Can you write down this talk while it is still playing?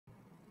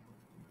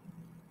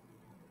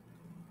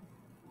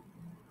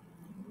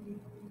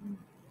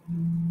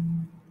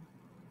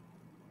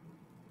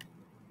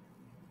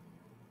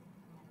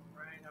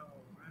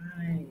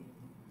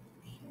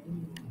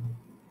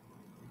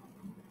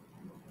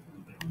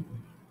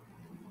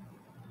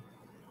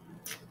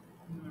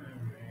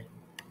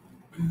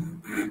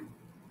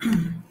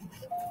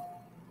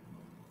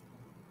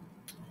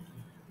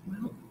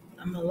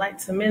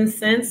light some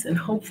incense, and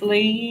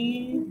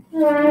hopefully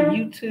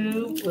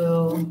YouTube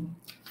will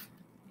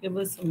give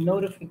us some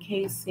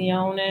notifications. You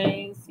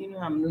know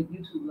how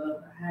YouTube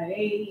love to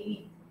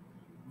hate.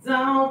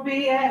 Don't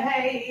be a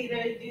hater,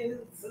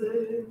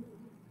 YouTube.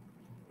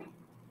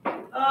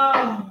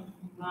 Oh,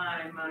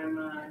 my.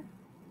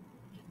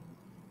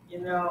 You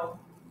know,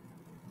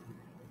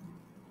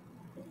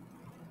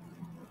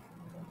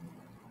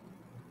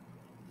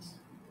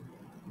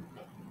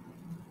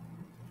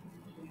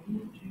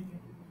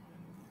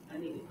 I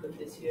need to put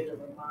this here to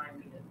remind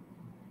me to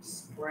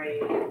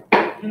spray,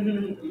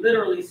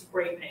 literally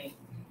spray paint.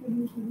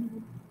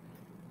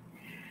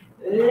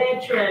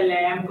 Literally,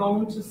 I'm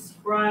going to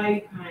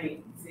spray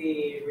paint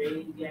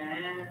here,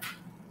 yeah.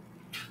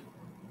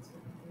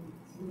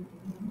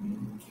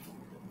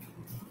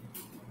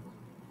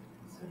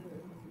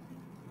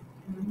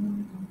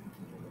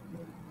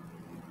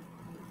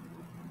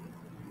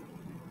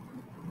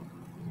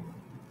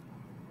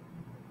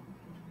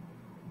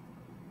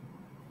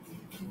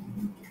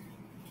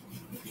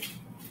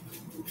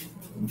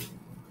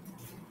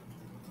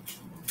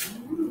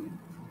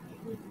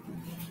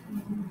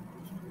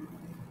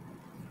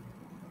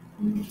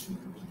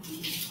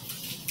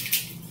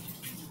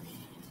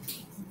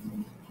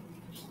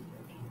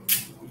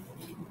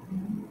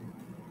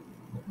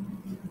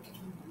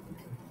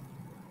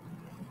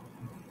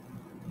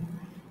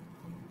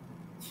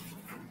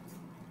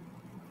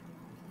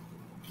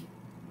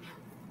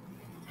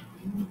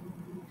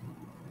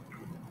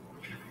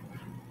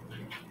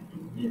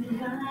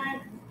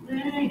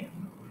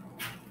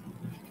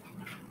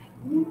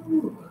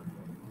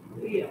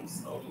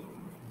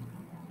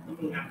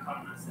 I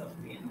caught myself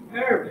being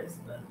nervous,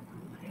 but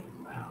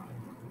wow.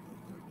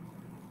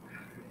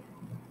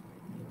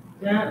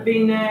 Don't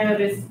be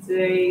nervous,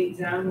 today.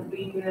 Don't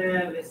be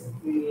nervous,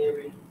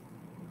 dearie.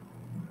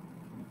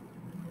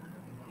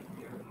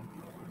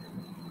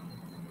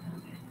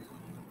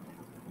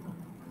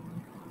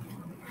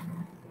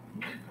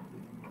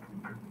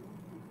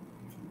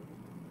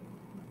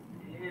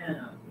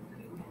 Yeah.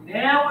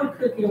 Now we're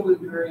cooking with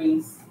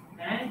grease.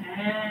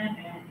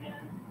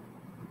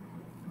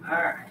 All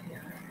right.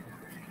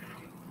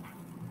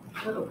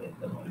 A little bit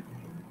going.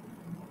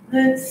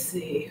 Let's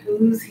see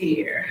who's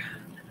here.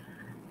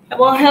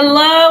 Well,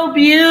 hello,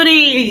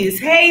 beauties.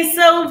 Hey,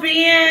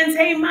 SELVES.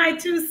 Hey, my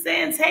 2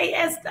 cents. Hey,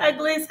 S.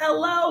 Douglas.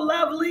 Hello,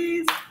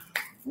 lovelies.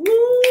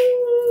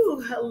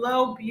 Woo!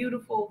 Hello,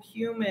 beautiful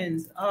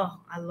humans. Oh,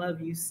 I love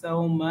you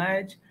so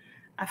much.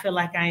 I feel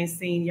like I ain't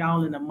seen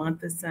y'all in a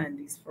month of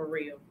Sundays, for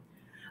real.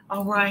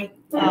 All right,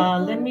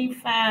 let me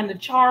find the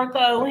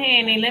charcoal,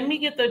 honey. Let me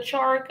get the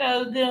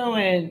charcoal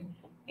going.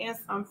 And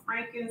some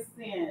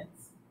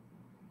frankincense.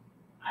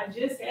 I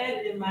just had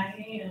it in my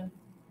hand.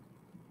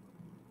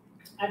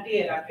 I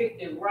did. I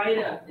picked it right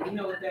up. You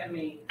know what that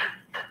means?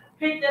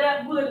 Picked it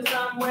up, put it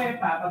somewhere.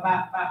 Bop, bop,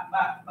 bop,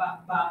 bop,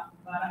 bop, bop,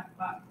 bop,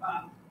 bop,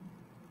 bop.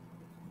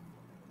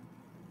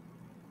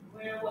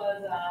 Where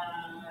was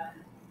I?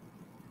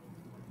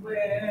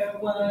 Where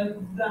was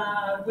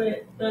I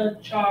with the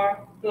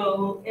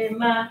charcoal in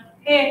my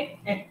head?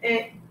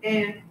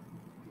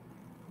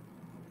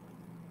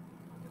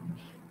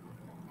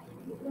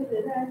 What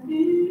did I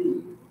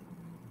do?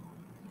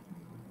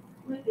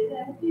 What did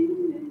I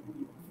do?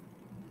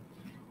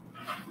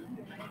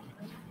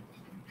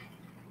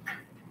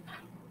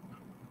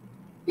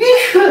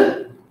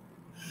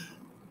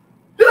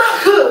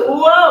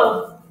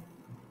 Whoa!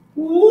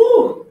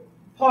 Woo!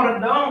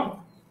 Pardon.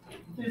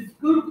 Just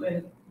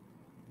scooping.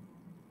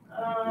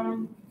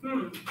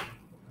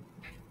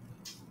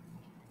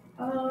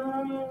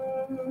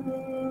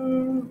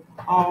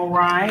 All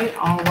right.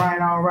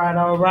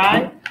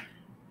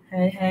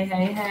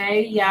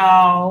 Hey,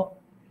 y'all.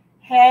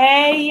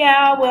 Hey,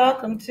 y'all.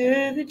 Welcome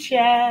to the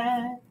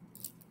chat.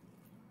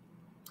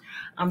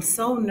 I'm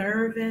so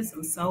nervous.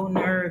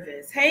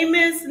 Hey,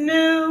 Miss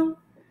New.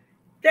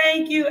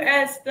 Thank you,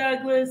 S.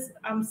 Douglas.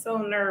 I'm so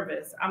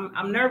nervous.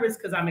 I'm nervous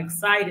because I'm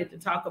excited to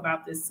talk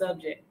about this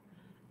subject,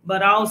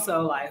 but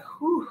also like,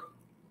 whew.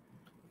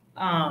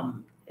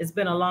 It's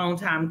been a long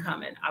time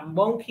coming. I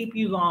won't keep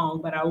you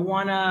long, but I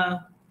want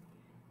to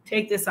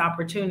take this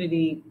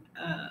opportunity.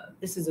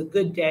 This is a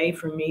good day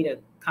for me to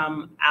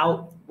come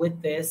out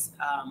with this.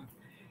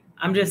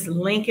 I'm just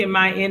linking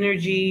my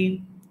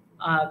energy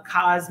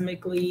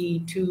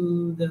cosmically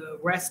to the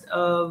rest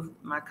of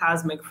my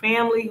cosmic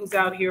family who's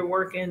out here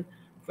working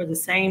for the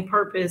same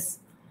purpose,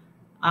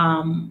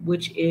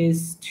 which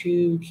is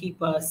to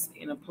keep us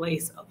in a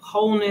place of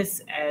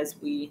wholeness as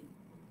we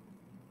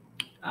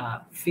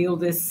feel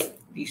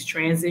these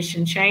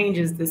transition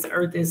changes. This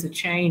earth is a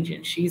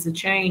changing. She's a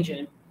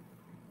changing,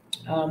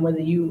 whether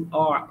you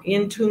are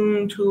in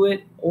tune to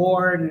it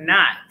or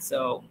not.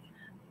 So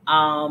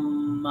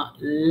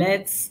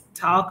let's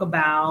talk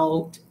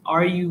about,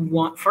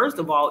 first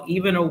of all,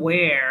 even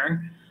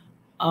aware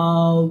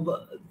of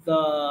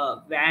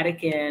the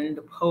Vatican,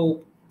 the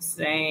Pope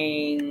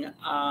saying,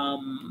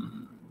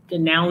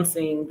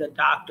 denouncing the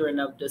doctrine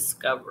of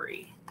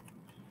discovery?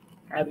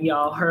 Have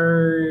y'all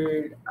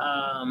heard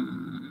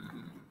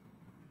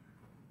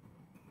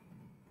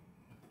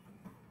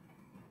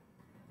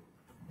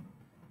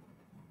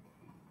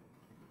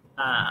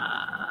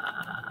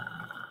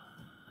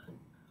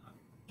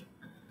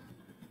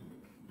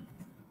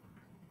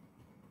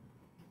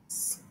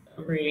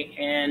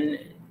And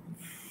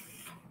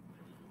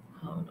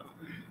hold on.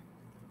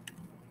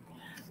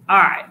 All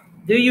right.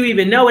 Do you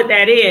even know what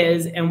that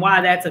is and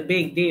why that's a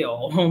big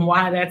deal?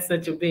 Why that's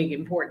such a big,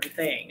 important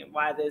thing? And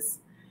why this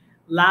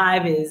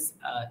live is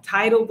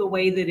titled the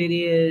way that it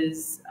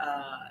is?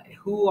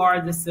 Who are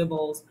the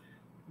Sibyls?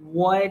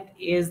 What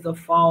is the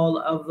fall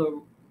of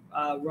the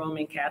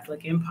Roman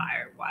Catholic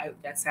Empire? Why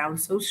that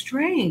sounds so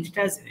strange,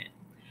 doesn't it?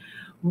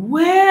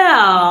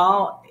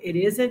 Well, it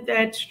isn't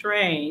that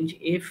strange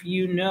if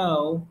you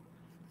know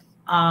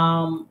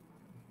the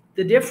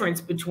difference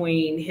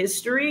between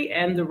history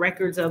and the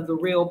records of the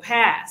real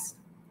past,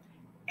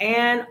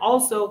 and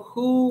also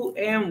who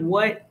and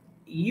what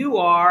you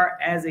are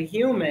as a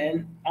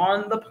human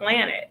on the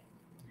planet.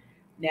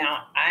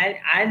 Now,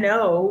 I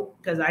know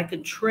because I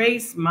could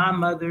trace my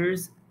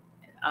mother's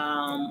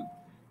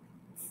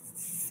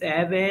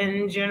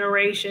 7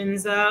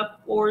 generations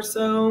up or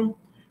so.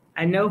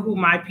 I know who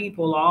my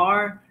people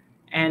are,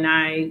 and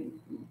I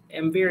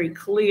am very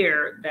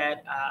clear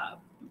that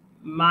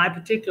my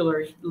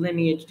particular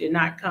lineage did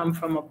not come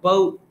from a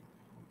boat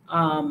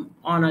on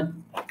a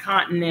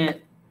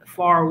continent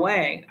far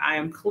away. I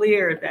am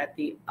clear that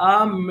the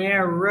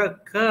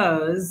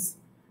Americas,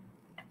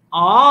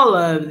 all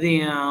of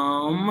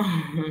them,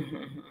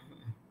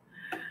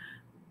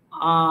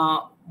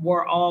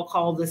 were all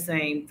called the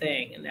same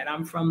thing, and that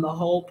I'm from the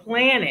whole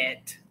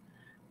planet,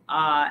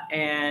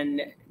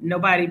 and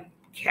nobody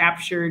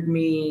captured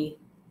me,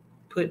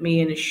 put me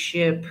in a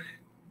ship.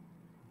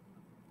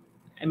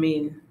 I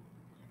mean,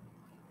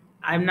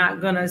 I'm not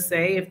going to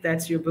say if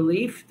that's your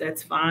belief,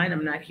 that's fine.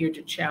 I'm not here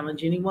to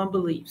challenge anyone's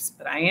beliefs,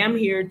 but I am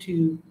here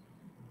to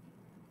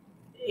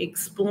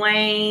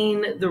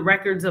explain the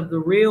records of the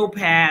real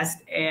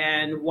past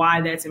and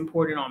why that's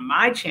important on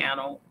my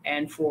channel,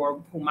 and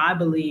for whom I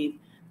believe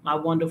my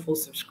wonderful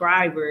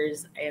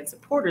subscribers and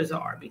supporters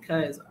are,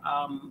 because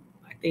I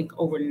think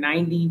over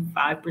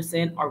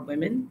 95% are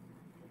women.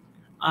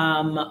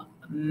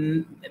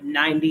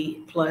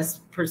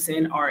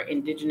 90+% are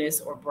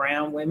indigenous or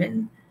brown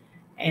women.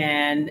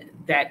 And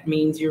that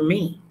means you're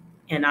me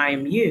and I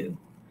am you.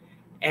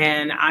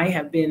 And I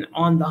have been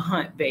on the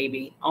hunt,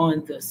 baby,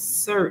 on the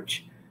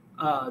search,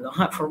 the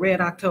hunt for Red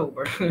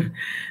October,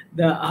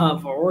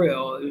 for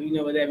real, you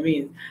know what that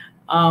means.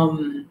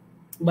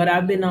 But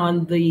I've been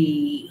on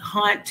the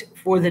hunt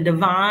for the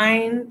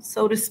divine,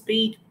 so to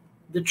speak,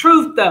 the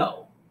truth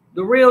though,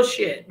 the real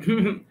shit.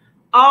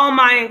 All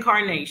my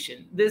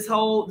incarnation, this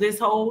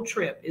whole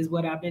trip is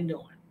what I've been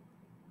doing.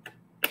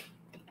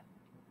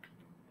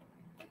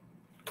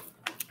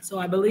 So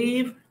I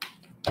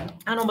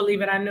don't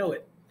believe it, I know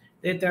it,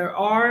 that there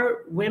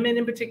are women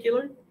in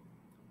particular,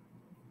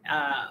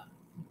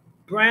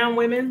 brown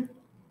women.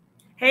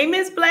 Hey,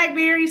 Miss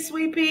Blackberry,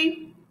 sweet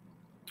pea,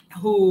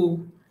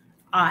 who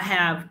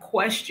have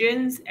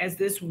questions as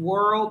this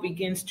world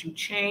begins to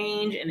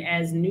change and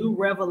as new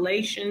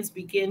revelations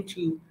begin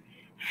to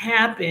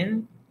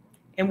happen.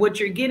 And what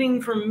you're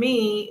getting from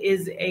me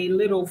is a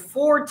little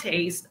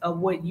foretaste of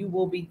what you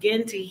will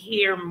begin to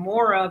hear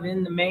more of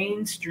in the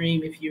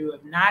mainstream if you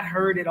have not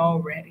heard it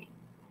already.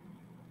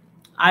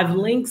 I've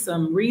linked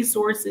some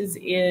resources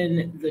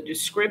in the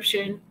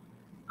description.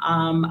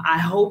 I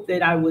hope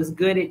that I was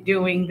good at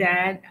doing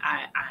that.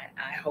 I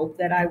hope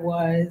that I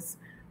was.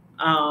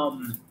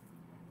 I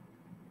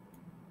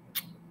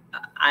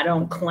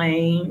don't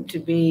claim to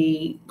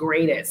be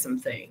great at some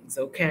things,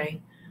 okay?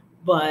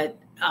 But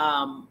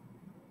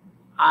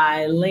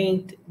I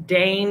linked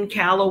Dane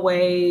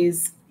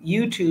Calloway's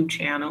YouTube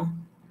channel.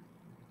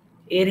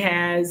 It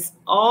has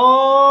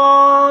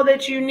all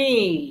that you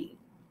need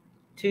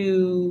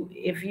to,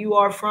 if you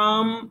are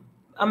from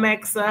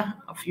Amexa,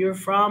 if you're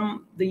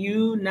from the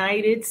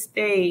United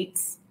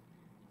States,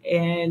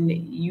 and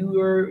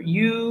your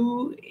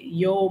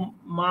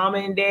mama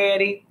and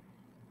daddy,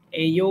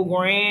 and your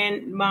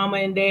grandmama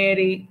and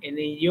daddy, and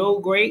then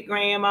your great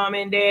grandmama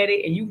and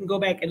daddy, and you can go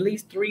back at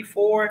least 3,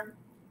 4,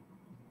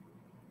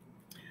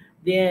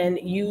 then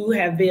you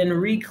have been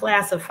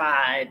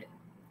reclassified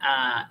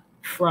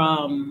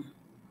from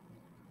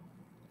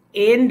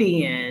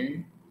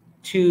Indian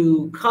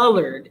to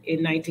colored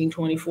in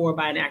 1924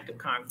 by an act of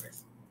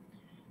Congress.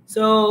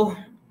 So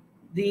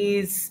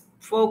these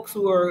folks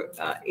who are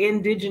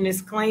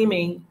indigenous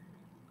claiming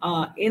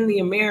in the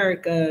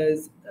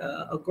Americas,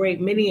 a great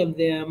many of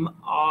them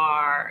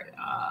are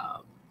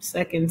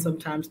second,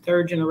 sometimes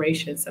third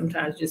generation,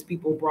 sometimes just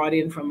people brought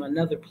in from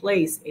another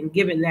place and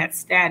given that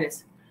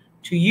status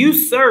to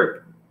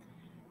usurp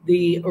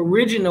the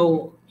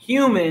original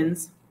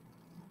humans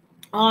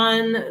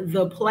on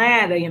the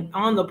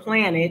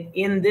planet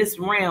in this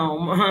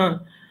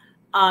realm,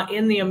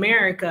 in the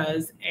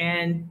Americas,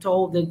 and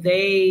told that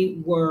they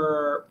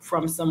were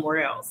from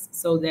somewhere else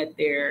so that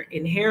their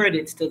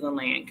inheritance to the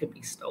land could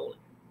be stolen.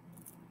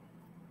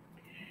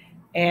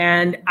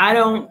 And I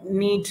don't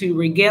need to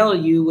regale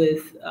you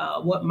with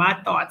what my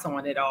thoughts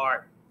on it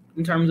are.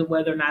 in terms of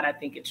whether or not I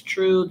think it's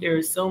true. There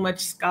is so much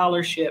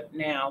scholarship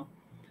now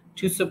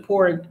to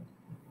support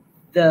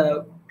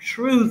the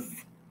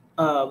truth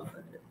of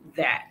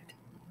that.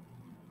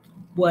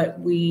 What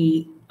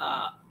we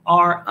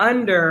are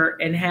under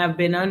and have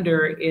been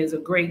under is a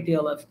great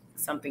deal of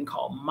something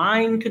called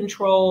mind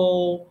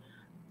control.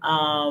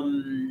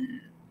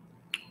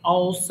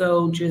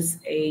 Also just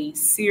a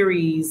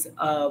series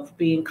of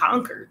being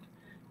conquered,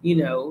 you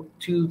know,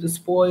 to the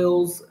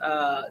spoils,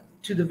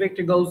 to the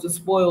victor goes the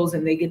spoils,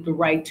 and they get the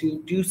right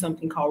to do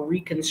something called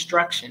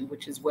Reconstruction,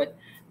 which is what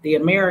the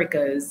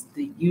Americas,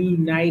 the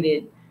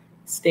United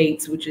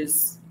States, which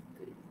is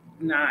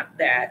not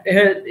that.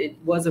 It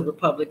was a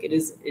republic. It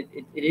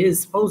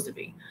is supposed to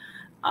be,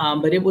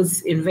 but it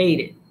was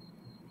invaded.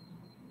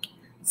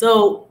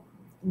 So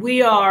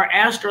we are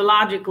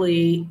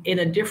astrologically in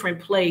a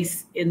different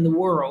place in the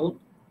world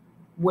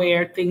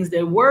where things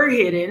that were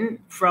hidden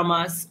from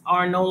us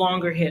are no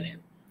longer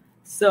hidden.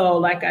 So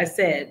like I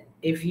said,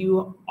 if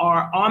you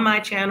are on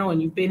my channel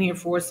and you've been here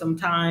for some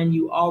time,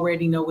 you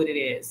already know what it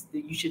is.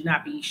 You should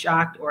not be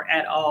shocked or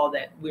at all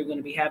that we're going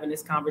to be having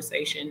this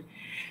conversation.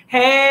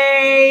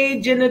 Hey,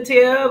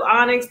 Genitive,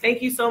 Onyx,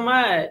 thank you so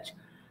much.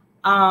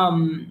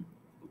 I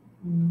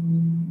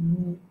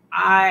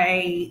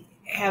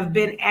have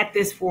been at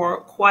this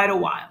for quite a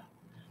while.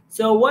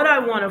 So what I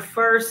want to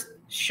first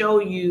show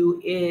you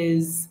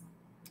is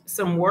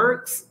some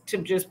works to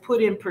just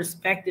put in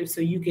perspective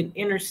so you can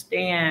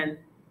understand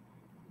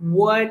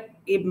what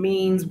it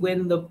means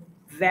when the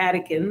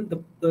Vatican,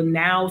 the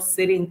now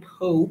sitting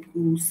Pope,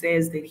 who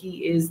says that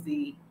he is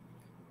the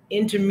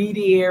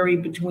intermediary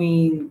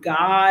between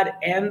God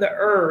and the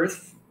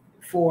earth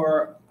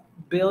for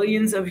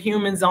billions of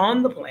humans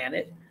on the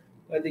planet,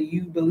 whether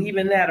you believe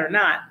in that or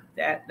not,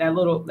 that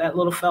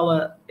little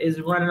fella is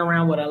running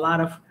around with a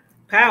lot of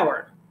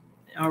power.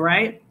 All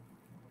right.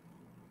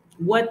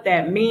 What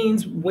that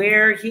means,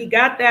 where he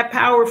got that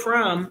power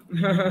from,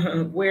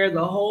 where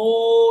the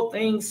whole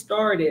thing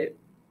started,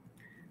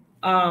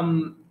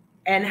 and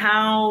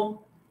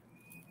how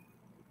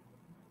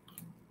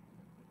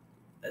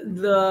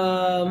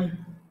the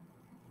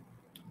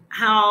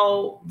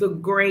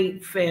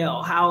great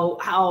fell,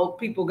 how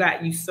people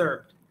got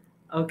usurped.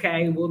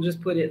 Okay, we'll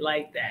just put it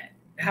like that.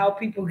 How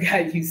people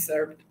got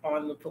usurped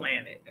on the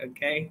planet.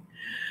 Okay,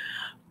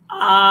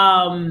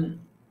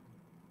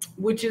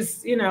 which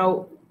is, you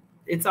know,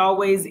 it's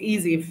always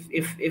easy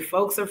if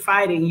folks are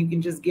fighting, you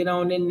can just get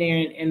on in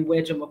there and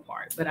wedge them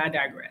apart. But I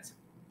digress.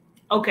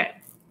 Okay.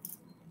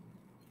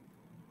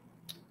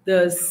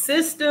 The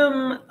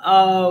system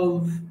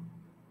of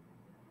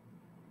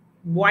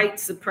white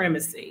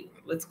supremacy,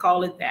 let's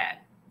call it that,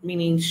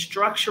 meaning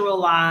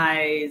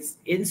structuralized,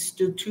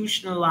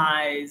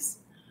 institutionalized,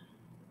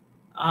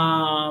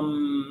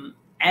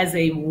 as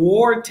a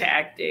war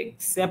tactic,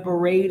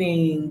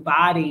 separating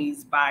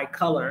bodies by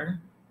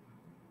color,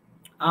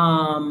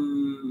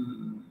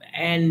 and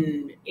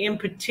in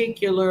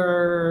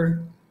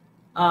particular,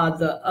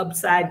 the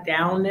upside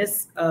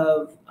downness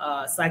of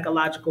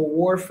psychological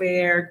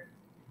warfare,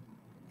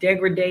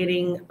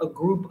 degrading a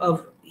group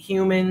of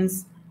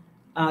humans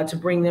to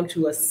bring them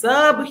to a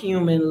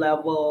subhuman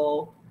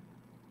level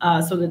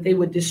so that they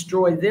would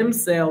destroy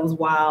themselves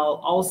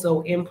while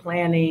also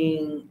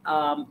implanting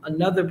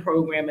another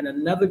program in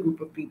another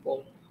group of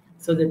people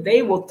so that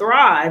they will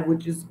thrive,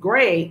 which is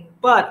great,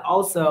 but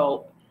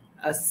also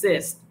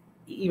assist,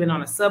 even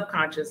on a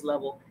subconscious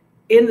level,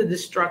 in the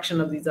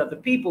destruction of these other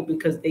people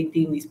because they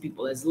deem these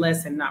people as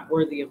less and not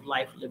worthy of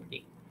life,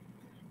 liberty,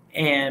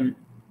 and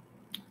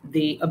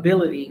the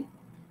ability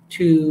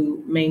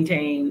to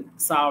maintain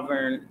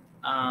sovereign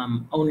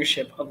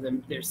ownership of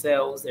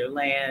themselves, their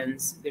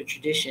lands, their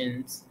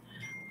traditions,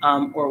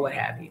 or what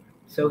have you.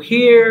 So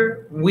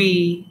here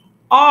we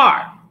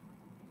are.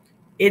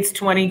 It's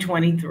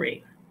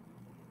 2023.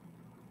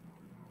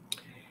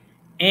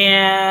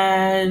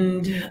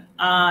 And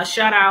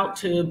shout out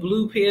to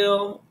Blue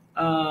Pill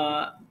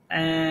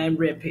and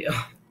Red Pill.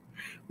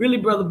 Really,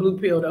 brother Blue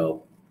Pill,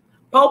 though.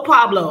 Pope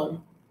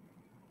Pablo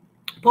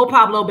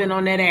been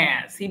on that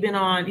ass. He's been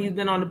on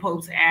the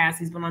Pope's ass.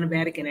 He's been on the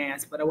Vatican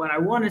ass. But what I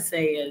want to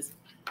say is,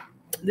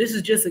 this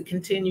is just a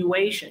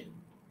continuation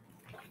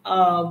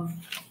of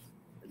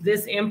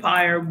this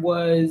empire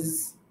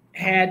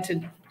had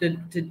to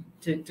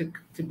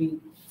be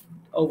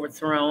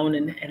overthrown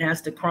and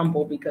has to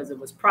crumble because it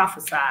was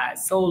prophesied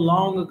so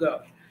long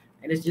ago,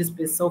 and it's just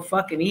been so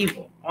fucking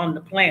evil on the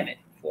planet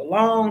for a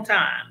long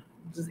time.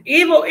 Just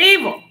evil.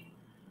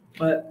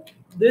 But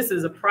this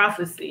is a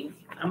prophecy.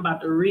 I'm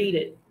about to read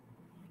it.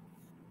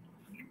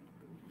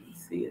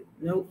 See it?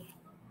 Nope.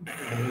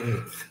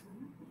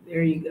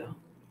 There you go.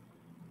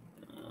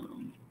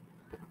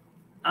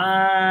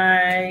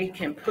 I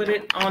can put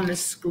it on the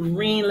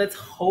screen. Let's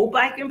hope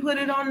I can put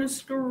it on the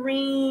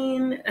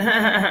screen.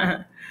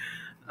 But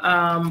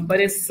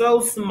it's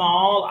so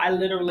small, I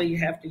literally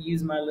have to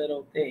use my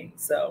little thing.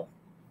 So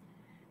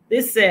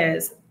this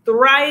says,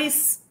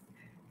 thrice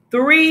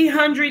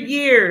 300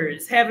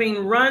 years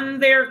having run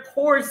their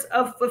course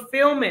of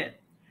fulfillment,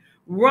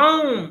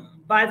 Rome,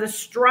 by the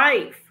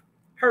strife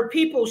her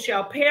people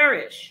shall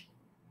perish.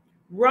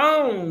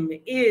 Rome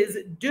is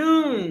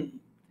doomed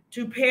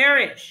to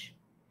perish,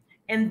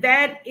 and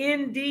that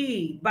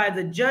indeed by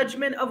the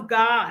judgment of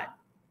God,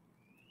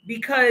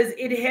 because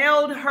it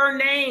held her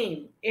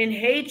name in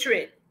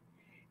hatred,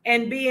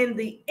 and being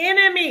the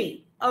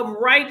enemy of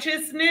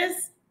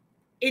righteousness,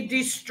 it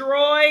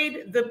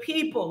destroyed the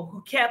people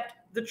who kept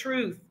the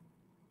truth.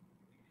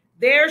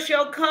 There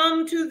shall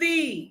come to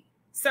thee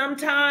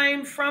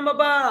sometime from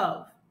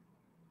above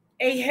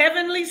a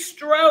heavenly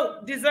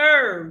stroke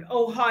deserved,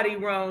 O haughty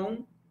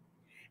Rome,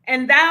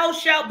 and thou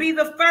shalt be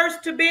the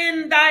first to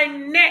bend thy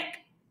neck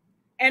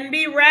and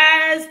be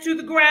razed to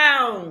the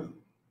ground,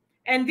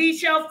 and thee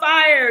shall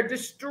fire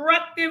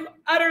destructive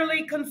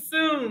utterly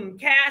consume,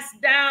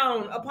 cast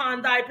down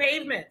upon thy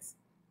pavements,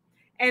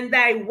 and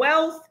thy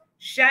wealth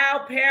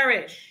shall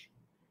perish,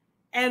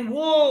 and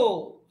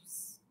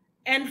wolves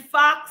and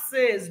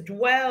foxes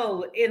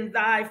dwell in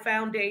thy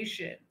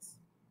foundations.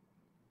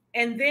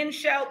 And then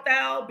shalt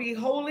thou be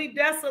wholly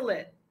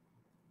desolate,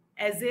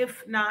 as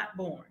if not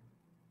born.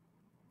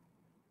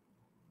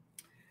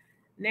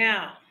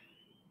 Now,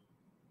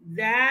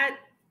 that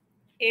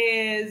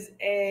is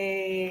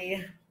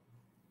a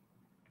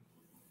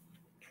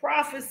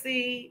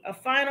prophecy, a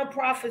final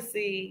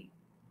prophecy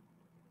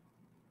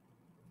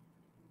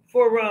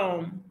for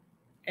Rome.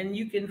 And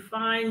you can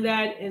find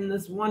that in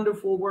this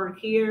wonderful work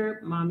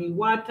here, Mami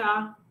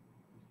Wata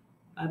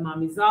by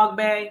Mami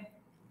ZOGBE.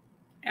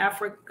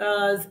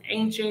 Africa's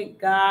ancient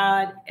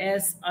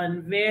goddess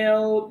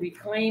unveiled,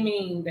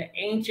 reclaiming the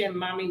ancient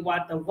Mami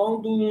Wata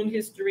Vondun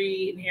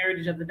history and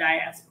heritage of the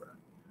diaspora.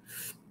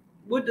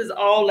 What does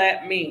all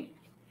that mean?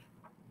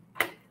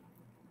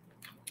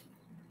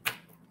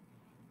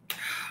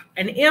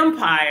 An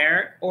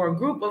empire or a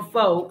group of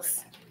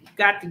folks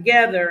got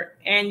together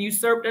and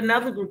usurped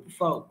another group of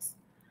folks.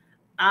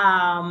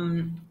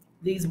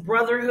 These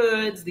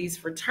brotherhoods, these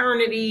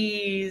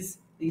fraternities,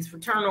 these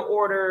fraternal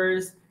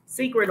orders,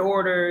 secret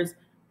orders,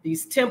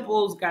 these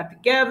temples got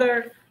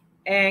together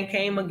and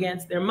came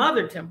against their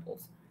mother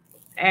temples.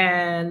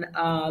 And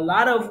a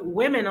lot of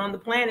women on the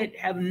planet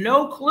have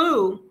no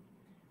clue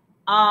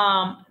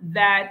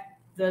that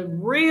the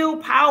real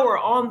power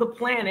on the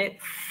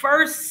planet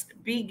first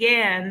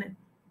began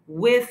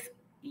with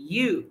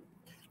you,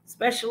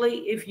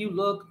 especially if you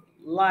look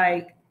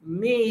like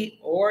me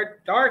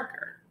or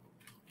darker.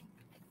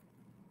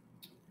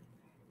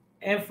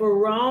 And for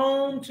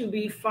Rome to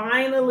be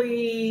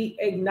finally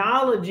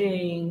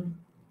acknowledging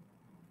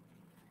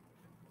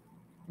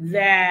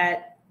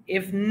that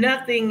if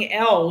nothing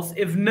else,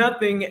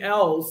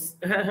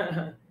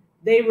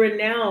 they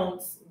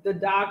renounce the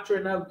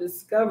doctrine of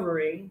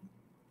discovery.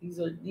 These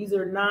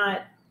are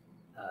not,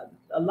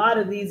 a lot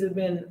of these have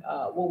been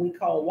what we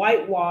call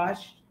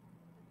whitewashed.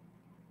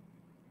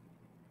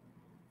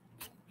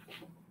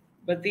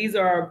 But these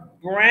are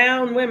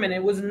brown women.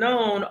 It was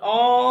known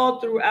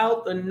all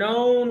throughout the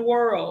known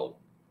world.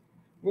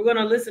 We're going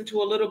to listen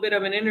to a little bit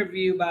of an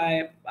interview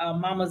by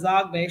Mama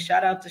ZOGBE.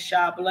 Shout out to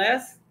Sha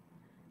Bless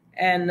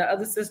and the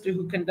other sister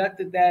who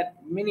conducted that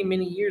many,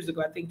 many years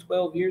ago. I think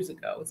 12 years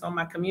ago. It's on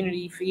my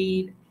community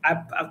feed.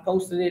 I've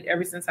posted it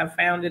ever since I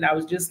found it. I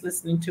was just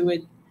listening to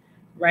it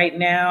right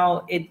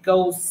now. It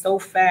goes so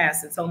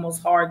fast. It's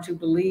almost hard to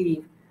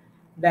believe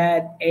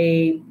that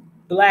a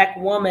Black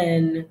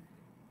woman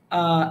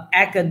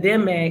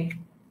academic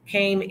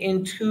came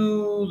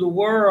into the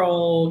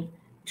world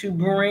to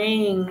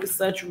bring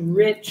such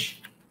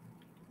rich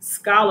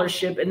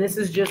scholarship. And this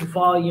is just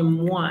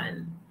volume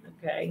 1.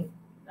 Okay.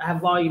 I have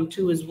volume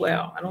 2 as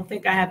well. I don't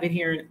think I have it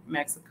here in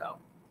Mexico.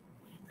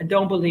 I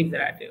don't believe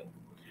that I do.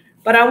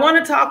 But I want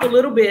to talk a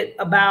little bit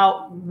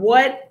about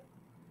what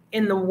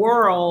in the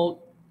world,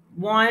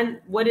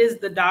 one, what is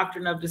the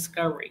doctrine of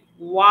discovery?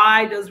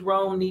 Why does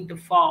Rome need to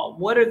fall?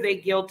 What are they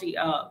guilty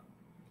of?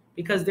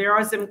 Because there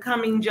are some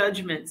coming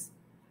judgments,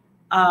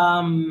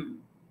 some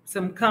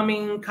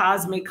coming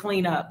cosmic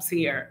cleanups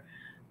here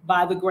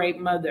by the Great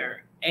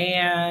Mother.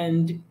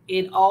 And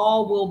it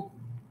all will,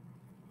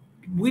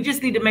 we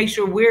just need to make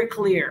sure we're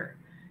clear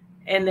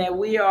and that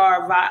we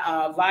are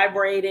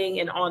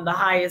vibrating and on the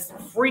highest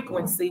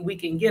frequency we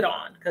can get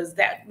on, because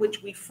that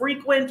which we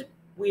frequent,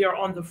 we are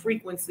on the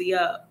frequency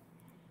of.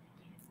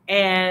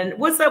 And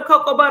what's up,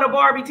 Cocoa Butter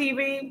Barbie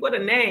TV? What a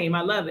name.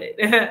 I love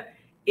it.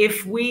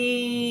 If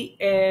we,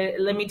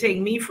 let me take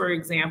me, for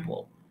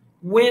example,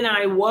 when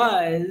I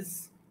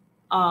was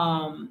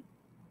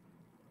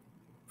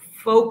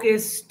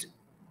focused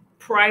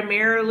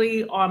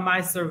primarily on my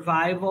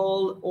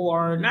survival,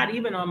 or not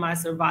even on my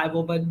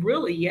survival, but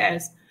really,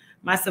 yes,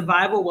 my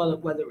survival,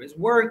 whether it was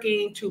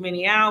working too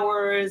many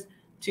hours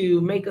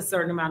to make a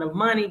certain amount of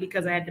money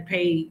because I had to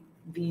pay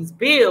these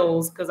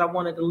bills because I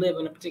wanted to live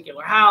in a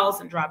particular house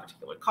and drive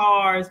particular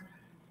cars.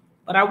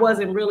 But I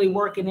wasn't really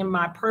working in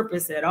my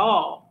purpose at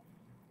all.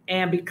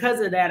 And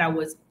because of that, I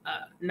was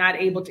not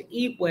able to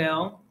eat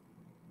well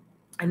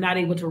and not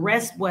able to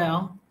rest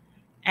well.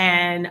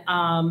 And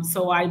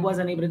so I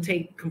wasn't able to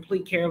take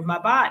complete care of my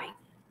body.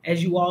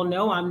 As you all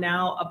know, I'm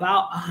now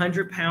about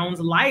 100 pounds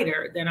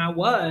lighter than I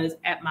was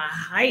at my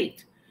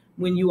height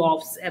when you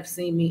all have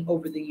seen me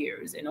over the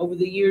years. And over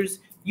the years,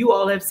 you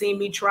all have seen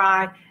me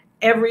try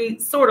every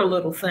sort of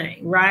little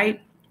thing, right?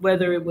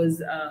 Whether it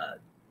was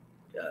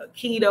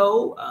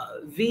keto,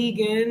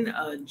 vegan,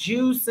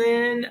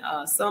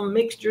 juicing, some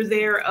mixture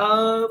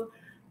thereof.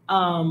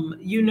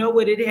 You know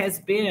what it has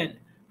been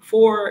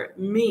for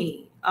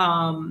me.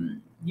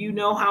 You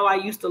know how I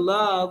used to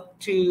love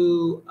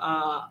to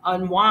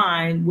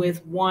unwind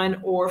with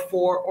 1 or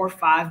 4 or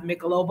 5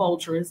 Michelob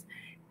Ultras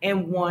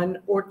and 1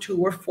 or 2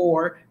 or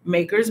 4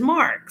 Maker's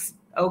Marks,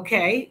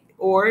 okay?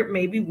 Or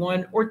maybe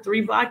 1 or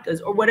 3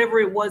 vodkas or whatever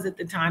it was at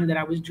the time that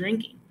I was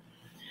drinking.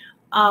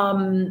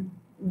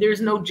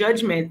 There's no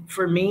judgment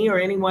for me or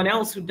anyone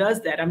else who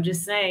does that. I'm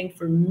just saying,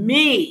 for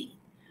me,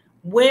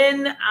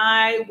 when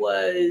I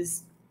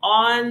was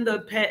on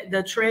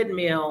the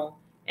treadmill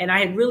and I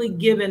had really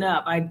given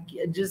up, I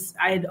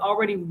had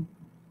already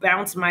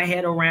bounced my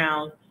head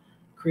around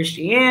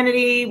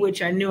Christianity,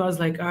 which I knew. I was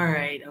like, all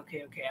right,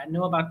 okay. I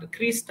know about the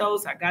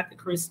Christos. I got the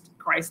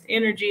Christ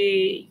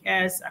energy.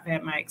 Yes, I've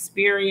had my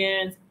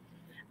experience.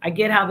 I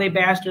get how they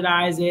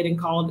bastardize it and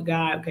call it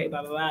God. Okay,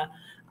 blah, blah, blah.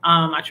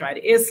 I tried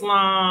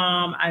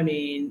Islam. I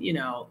mean, you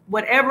know,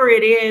 whatever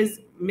it is,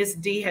 Miss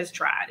D has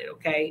tried it,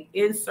 okay?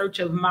 In search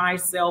of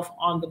myself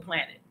on the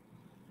planet.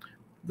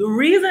 The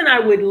reason I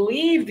would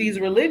leave these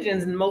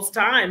religions most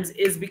times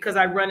is because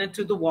I run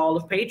into the wall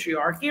of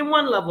patriarchy in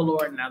one level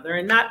or another,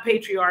 and not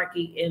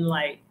patriarchy in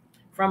like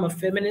from a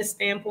feminist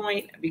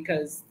standpoint,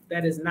 because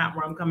that is not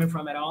where I'm coming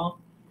from at all.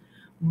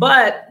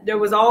 But there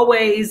was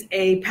always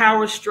a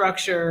power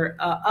structure,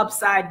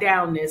 upside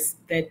downness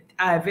that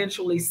I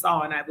eventually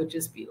saw, and I would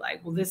just be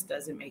like, well, this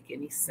doesn't make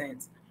any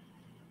sense.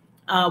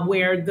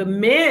 Where the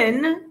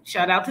men,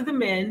 shout out to the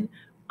men,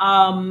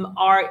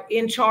 are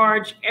in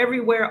charge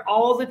everywhere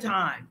all the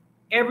time,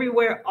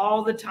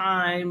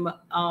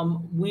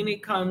 when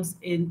it comes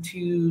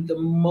into the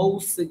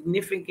most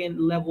significant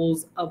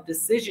levels of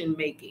decision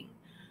making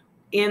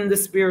in the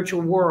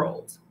spiritual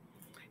world.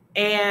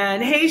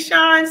 And hey,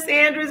 Sean,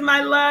 Sandra's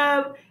my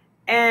love.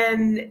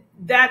 And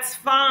that's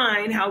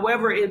fine.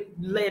 However, it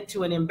led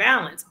to an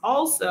imbalance.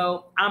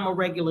 Also, I'm a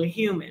regular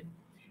human.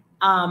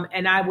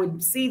 And I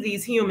would see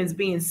these humans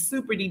being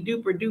super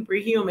duper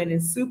duper human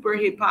and super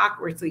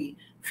hypocrisy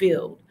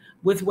filled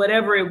with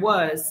whatever it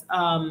was,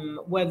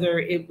 whether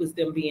it was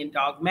them being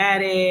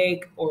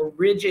dogmatic or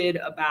rigid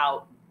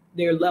about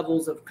their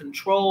levels of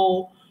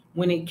control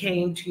when it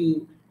came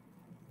to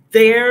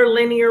their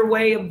linear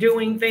way of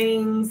doing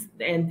things,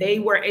 and they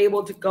were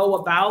able to go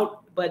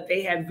about, but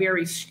they had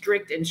very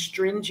strict and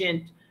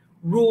stringent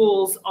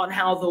rules on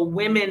how the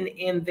women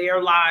in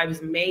their lives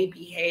may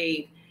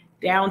behave,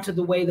 down to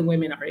the way the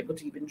women are able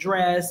to even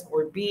dress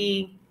or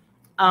be.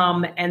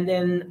 And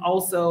then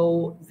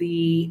also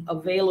the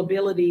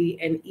availability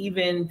and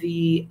even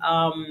the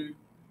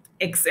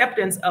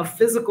acceptance of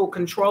physical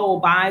control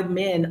by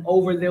men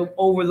over the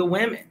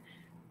women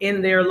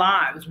in their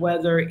lives,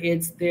 whether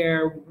it's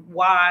their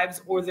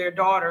wives or their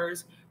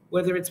daughters,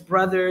 whether it's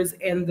brothers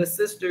and the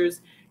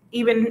sisters.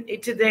 Even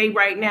today,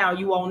 right now,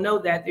 you all know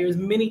that there's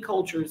many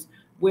cultures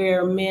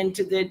where men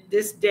to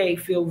this day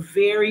feel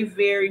very,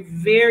 very,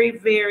 very,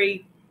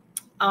 very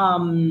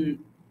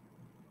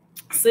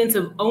sense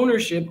of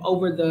ownership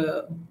over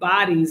the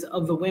bodies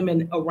of the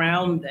women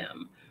around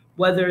them,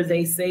 whether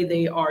they say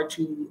they are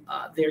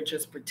they're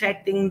just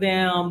protecting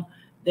them.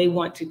 They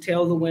want to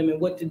tell the women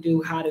what to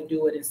do, how to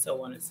do it, and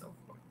so on and so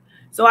forth.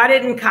 So I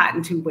didn't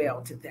cotton too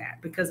well to that,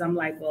 because I'm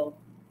like, well,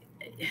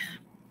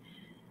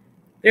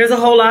 there's a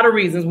whole lot of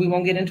reasons. We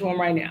won't get into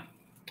them right now.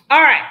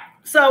 All right.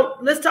 So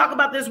let's talk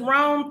about this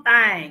Rome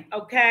thing,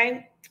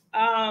 okay?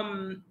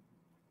 I'm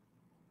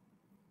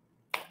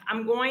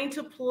going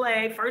to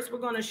play. First, we're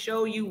going to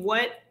show you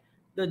what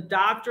the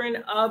doctrine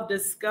of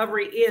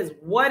discovery is.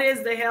 What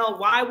is the hell?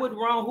 Why would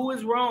Rome? Who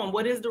is Rome?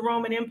 What is the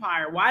Roman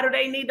Empire? Why do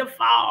they need to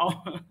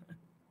fall?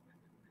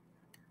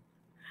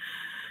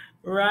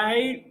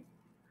 Right?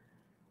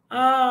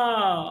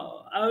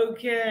 Oh,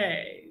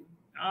 okay.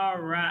 All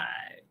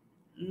right.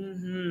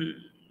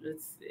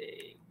 Let's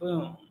see.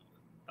 Boom.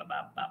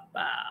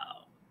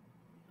 Bow.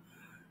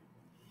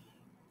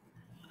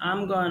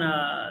 I'm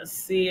gonna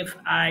see if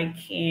I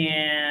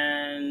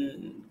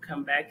can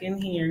come back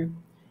in here.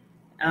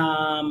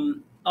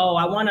 Oh,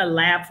 I want to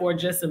laugh for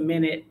just a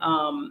minute.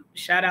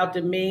 Shout out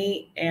to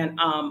me. And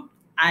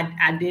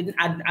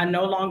I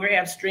no longer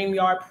have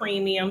StreamYard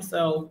Premium,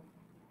 so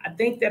I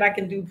think that I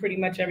can do pretty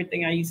much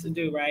everything I used to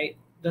do, right?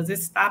 Does it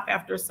stop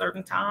after a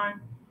certain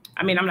time?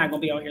 I mean, I'm not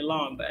going to be on here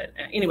long, but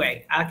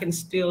anyway, I can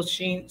still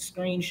screen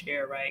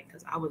share, right?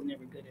 Because I was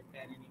never good at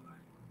that anyway.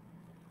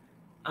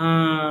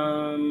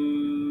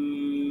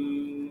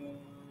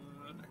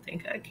 I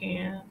think I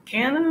can.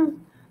 Can I?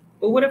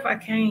 But what if I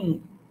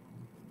can't?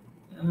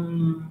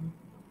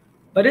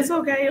 But it's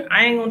okay.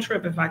 I ain't going to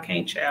trip if I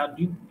can't, child.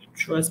 You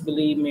trust,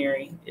 believe,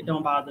 Mary. It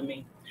don't bother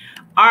me.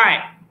 All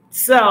right.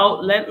 So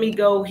let me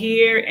go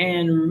here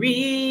and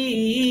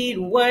read.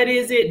 What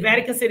is it?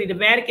 Vatican City. The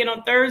Vatican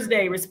on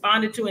Thursday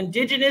responded to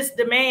indigenous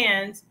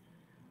demands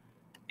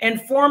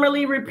and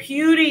formally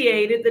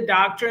repudiated the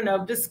doctrine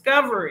of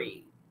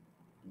discovery.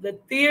 The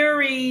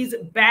theories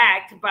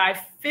backed by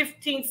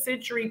 15th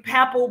century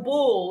papal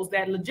bulls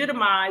that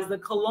legitimized the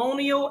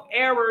colonial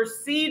era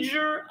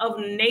seizure of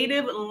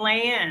native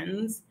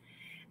lands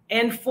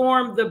and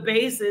formed the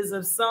basis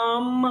of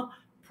some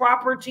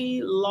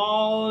property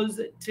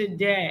laws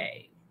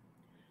today.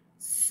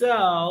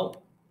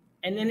 So,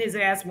 and then his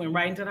ass went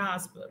right into the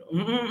hospital.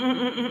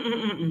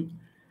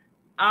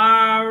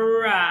 All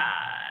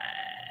right.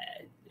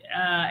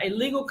 A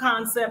legal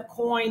concept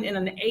coined in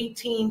an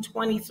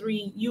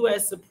 1823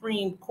 U.S.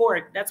 Supreme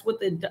Court. That's what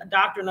the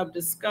doctrine of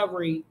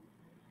discovery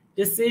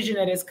decision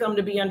that has come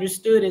to be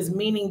understood as,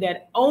 meaning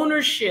that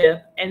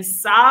ownership and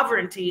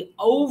sovereignty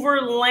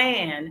over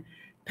land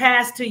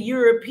passed to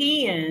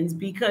Europeans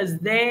because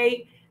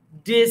they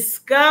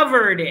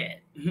discovered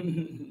it.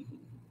 And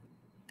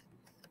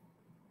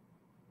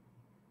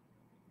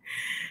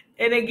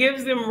it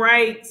gives them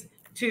rights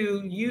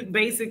to you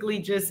basically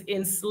just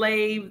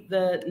enslave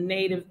the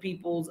native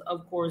peoples,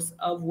 of course,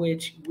 of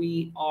which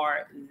we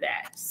are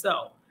that.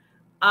 So,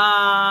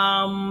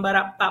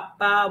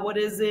 what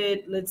is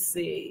it? Let's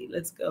see.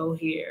 Let's go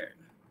here.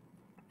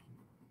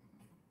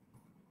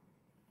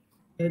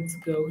 Let's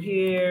go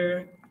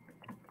here.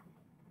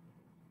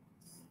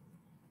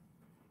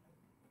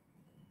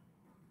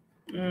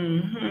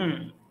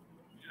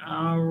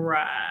 All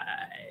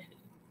right.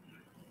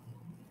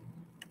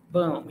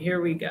 Boom.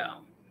 Here we go.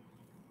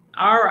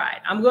 All right,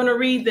 I'm going to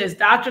read this.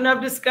 Doctrine of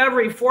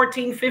Discovery,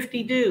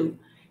 1452,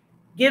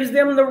 gives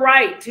them the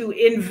right to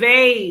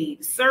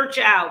invade, search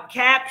out,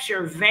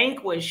 capture,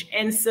 vanquish,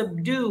 and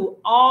subdue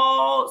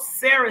all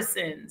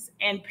Saracens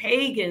and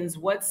pagans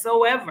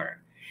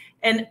whatsoever,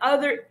 and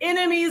other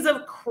enemies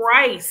of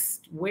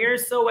Christ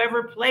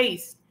wheresoever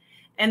placed,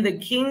 and the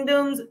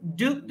kingdoms,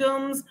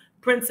 dukedoms,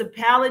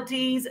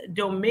 principalities,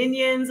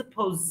 dominions,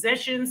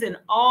 possessions, and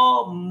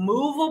all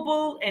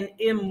movable and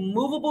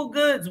immovable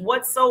goods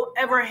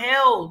whatsoever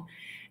held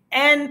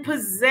and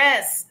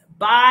possessed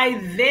by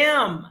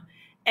them,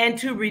 and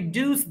to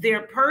reduce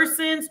their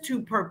persons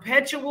to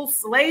perpetual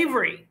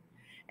slavery,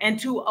 and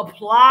to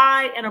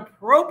apply and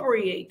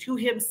appropriate to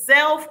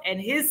himself and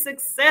his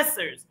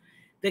successors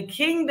the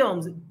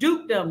kingdoms,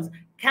 dukedoms,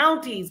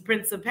 counties,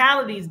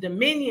 principalities,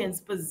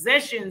 dominions,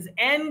 possessions,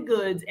 and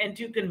goods, and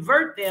to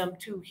convert them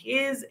to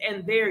his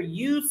and their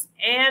use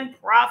and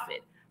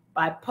profit,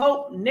 by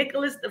Pope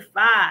Nicholas V,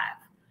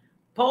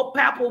 Pope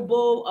Papal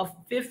Bull of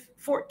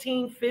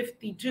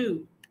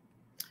 1452.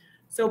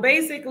 So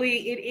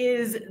basically, it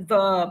is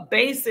the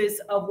basis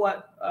of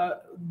what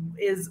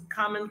is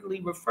commonly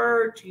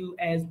referred to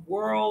as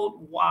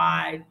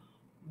worldwide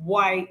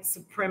white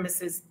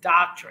supremacist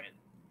doctrine.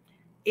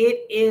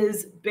 It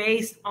is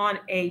based on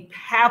a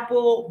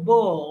papal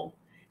bull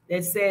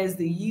that says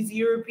these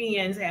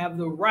Europeans have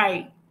the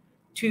right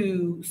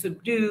to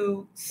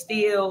subdue,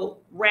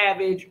 steal,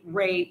 ravage,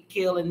 rape,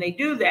 kill, and they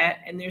do that.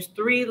 And there's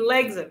three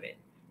legs of it.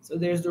 So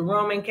there's the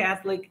Roman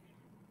Catholic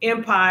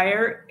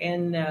Empire,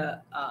 and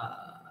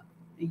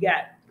you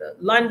got the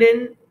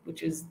London,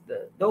 which is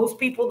those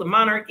people, the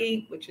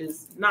monarchy, which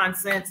is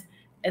nonsense.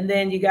 And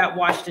then you got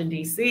Washington,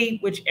 D.C.,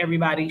 which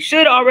everybody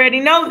should already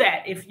know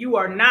that. If you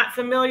are not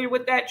familiar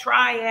with that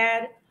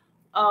triad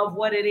of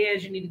what it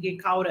is, you need to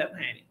get caught up,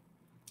 honey.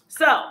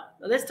 So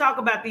let's talk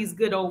about these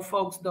good old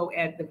folks, though,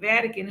 at the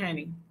Vatican,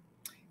 honey,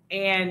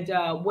 and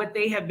what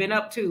they have been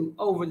up to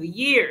over the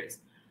years.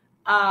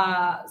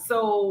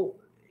 So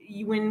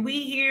when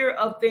we hear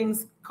of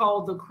things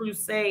called the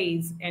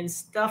Crusades and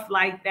stuff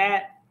like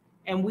that,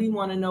 and we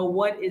want to know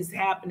what is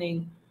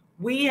happening,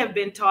 we have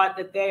been taught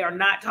that they are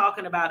not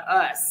talking about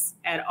us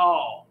at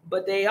all,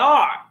 but they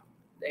are.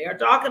 They are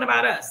talking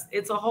about us.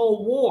 It's a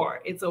whole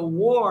war. It's a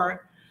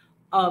war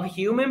of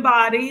human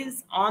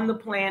bodies on the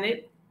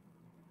planet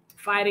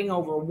fighting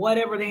over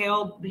whatever the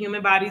hell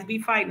human bodies be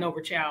fighting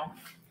over, child.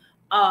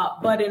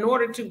 But in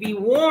order to be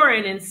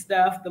warring and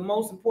stuff, the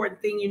most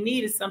important thing you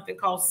need is something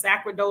called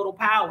Sacradotal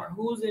power.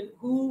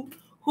 Who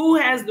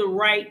has the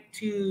right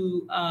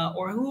to,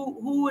 or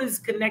who is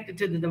connected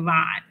to the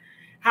divine?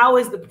 How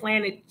is the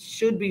planet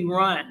should be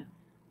run?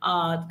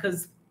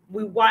 Because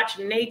we watch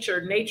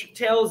nature. Nature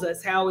tells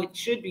us how it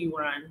should be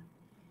run.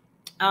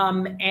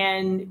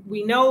 And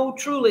we know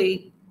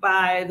truly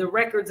by the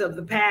records of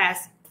the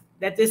past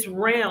that this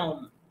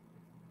realm,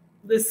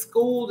 this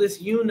school, this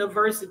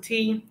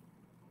university,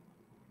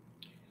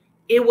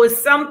 it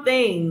was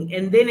something,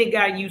 and then it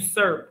got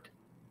usurped.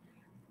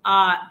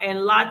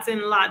 And lots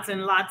and lots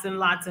and lots and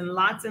lots and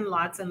lots and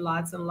lots and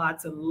lots and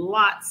lots and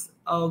lots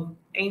of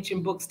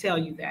ancient books tell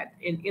you that.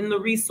 In the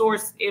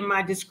resource in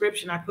my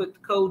description, I put the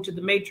Code to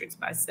the Matrix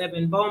by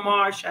Seven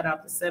Bomar. Shout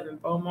out to Seven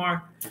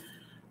Bomar.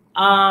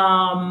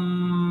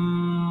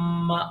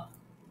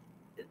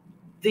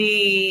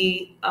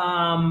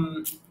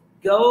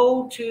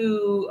 Go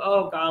to,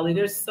 oh golly,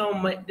 there's so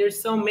much,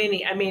 there's so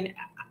many. I mean,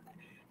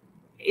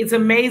 it's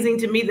amazing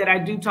to me that I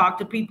do talk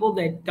to people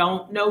that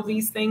don't know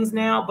these things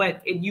now,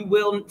 but you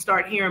will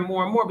start hearing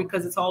more and more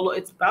because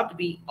it's about to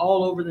be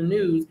all over the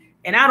news.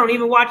 And I don't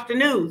even watch the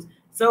news.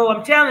 So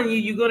I'm telling you,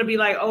 you're going to be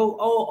like,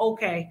 oh,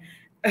 okay.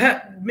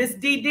 Miss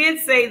D did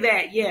say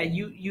that. Yeah,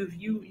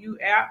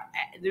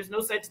 there's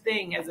no such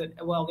thing as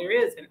there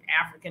is an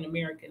African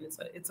American.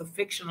 It's a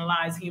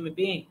fictionalized human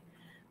being.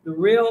 The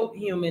real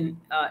human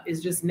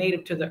is just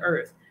native to the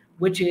earth,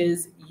 which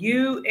is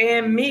you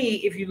and me.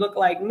 If you look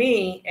like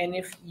me, and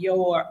if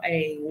you're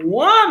a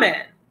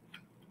woman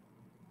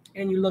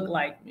and you look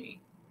like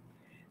me,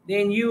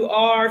 then you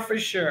are for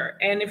sure.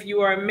 And if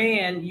you are a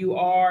man, you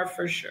are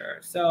for sure.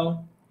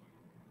 So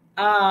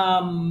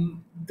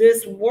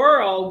this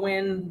world,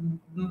 when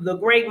the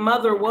great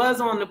mother was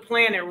on the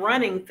planet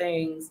running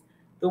things,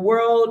 the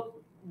world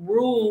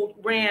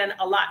ran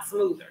a lot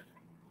smoother.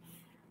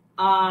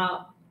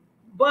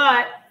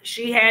 But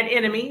she had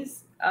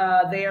enemies.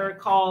 They are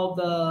called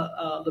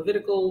the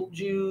Levitical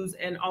Jews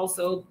and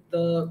also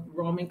the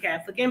Roman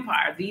Catholic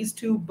Empire. These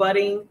two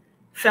budding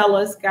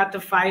fellas got to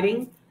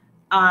fighting,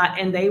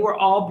 and they were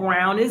all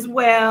brown as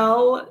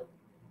well.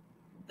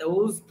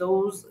 Those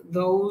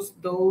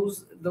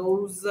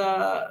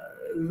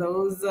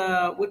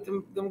with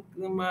them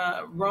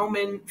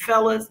Roman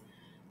fellas,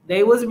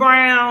 they was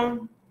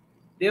brown.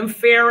 Them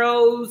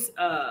pharaohs,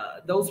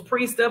 those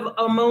priests of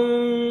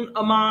Amon,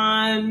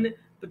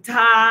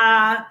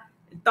 Ptah,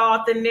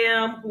 Thoth, and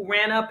them who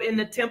ran up in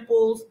the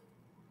temples,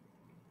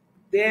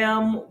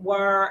 them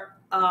were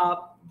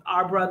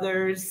our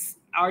brothers,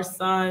 our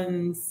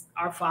sons,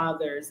 our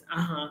fathers.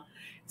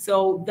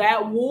 So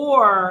that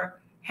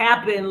war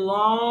happened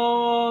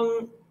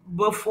long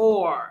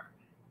before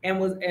and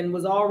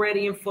was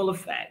already in full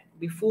effect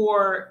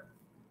before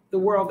the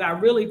world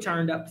got really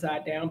turned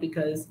upside down,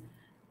 because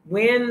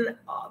when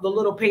the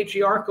little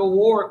patriarchal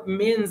war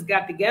men's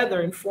got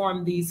together and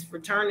formed these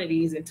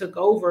fraternities and took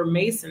over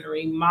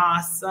masonry,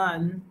 mother's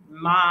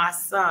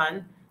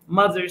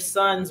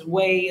son's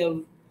way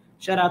of,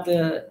 shout out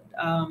to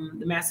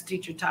the master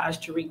teacher Taj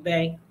Tariq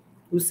Bey,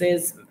 who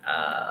says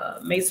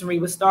masonry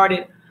was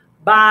started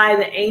by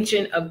the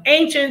ancient of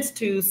ancients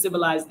to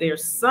civilize their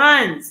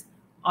sons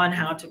on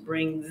how to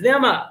bring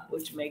them up,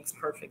 which makes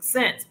perfect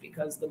sense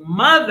because the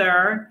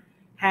mother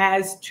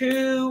has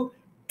 2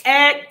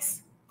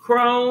 X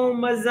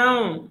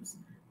chromosomes.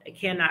 They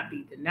cannot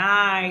be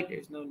denied.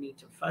 There's no need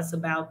to fuss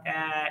about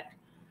that.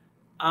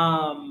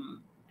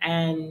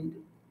 And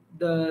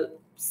the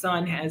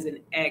son has an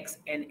X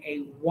and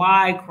a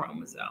Y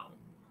chromosome.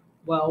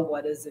 Well,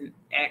 what is an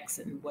X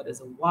and what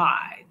is a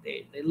Y?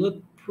 They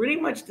look pretty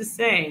much the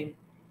same,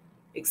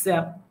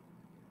 except,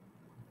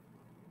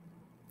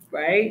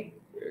 right?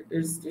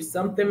 There's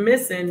something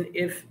missing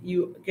if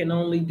you can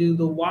only do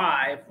the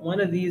Y. If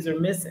one of these are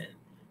missing,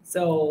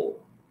 so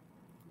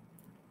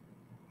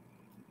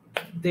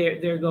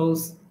there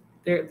goes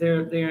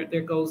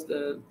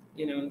the,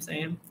 you know what I'm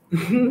saying?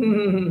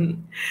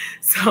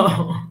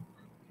 So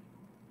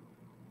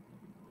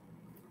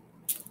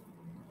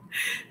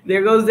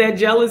there goes that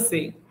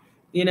jealousy,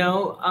 you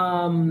know.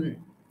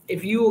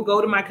 If you will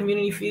go to my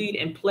community feed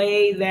and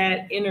play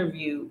that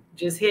interview,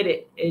 just hit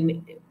it,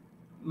 and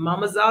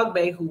Mama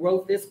ZOGBE, who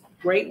wrote this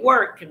great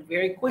work, can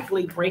very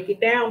quickly break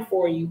it down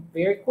for you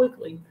very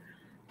quickly.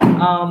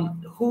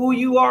 Who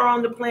you are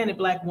on the planet,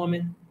 Black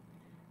woman.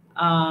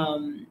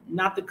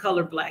 Not the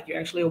color black. You're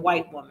actually a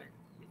white woman.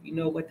 If you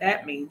know what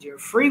that means, you're a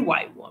free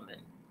white woman.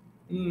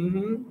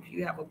 If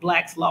you have a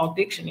Black's Law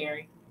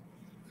dictionary,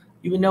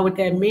 you would know what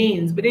that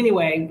means. But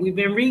anyway, we've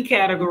been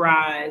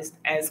recategorized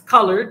as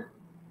colored.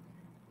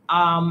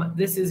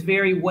 This is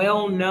very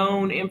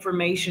well-known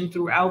information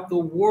throughout the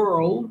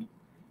world.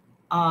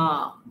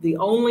 The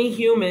only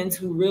humans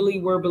who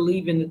really were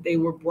believing that they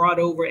were brought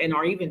over and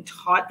are even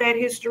taught that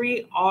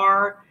history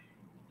are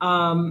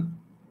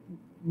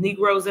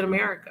Negroes in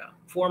America,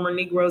 former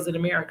Negroes in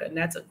America. And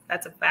that's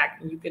a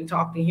fact. And you can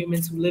talk to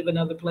humans who live in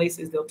other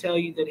places. They'll tell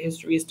you that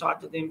history is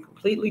taught to them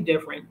completely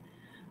different.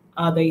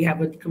 They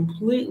have a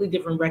completely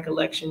different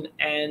recollection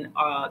and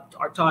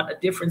are taught a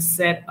different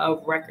set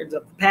of records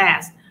of the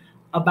past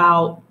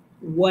about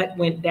what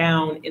went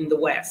down in the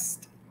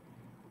West.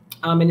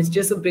 And it's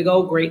just a big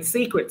old great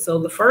secret. So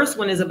the first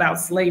one is about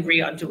slavery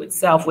unto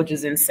itself, which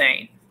is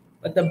insane.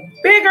 But the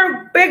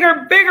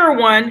bigger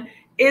one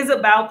is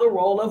about the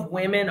role of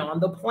women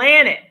on the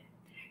planet.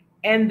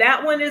 And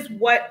that one is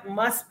what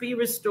must be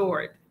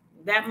restored.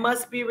 That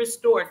must be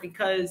restored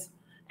because,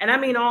 and I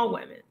mean all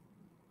women,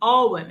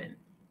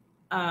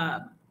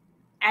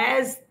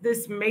 as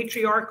this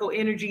matriarchal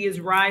energy is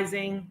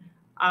rising,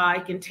 I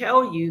can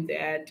tell you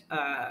that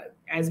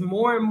as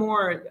more and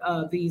more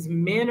of these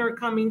men are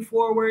coming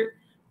forward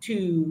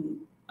to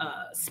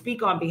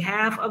speak on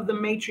behalf of the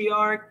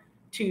matriarch,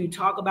 to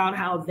talk about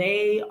how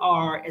they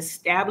are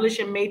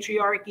establishing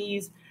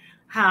matriarchies,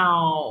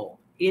 how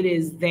it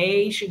is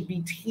they should be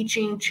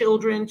teaching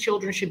children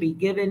should be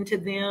given to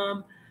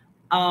them.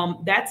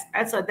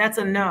 That's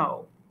a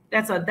no.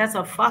 That's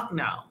a fuck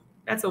no.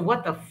 That's a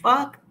what the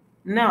fuck?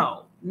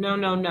 No. The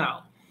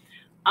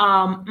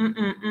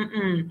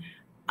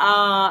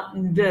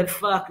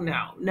fuck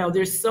no. No,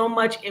 there's so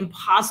much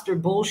imposter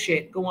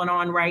bullshit going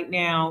on right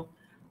now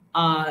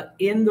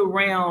in the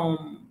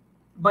realm,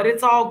 but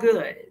it's all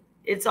good.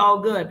 it's all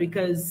good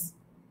because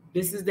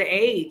this is the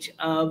age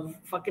of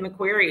fucking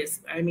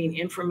Aquarius. I mean,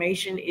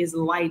 information is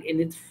light and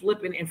it's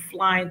flipping and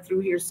flying through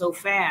here so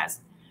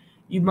fast.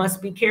 You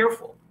must be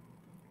careful.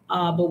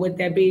 But with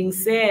that being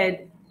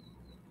said,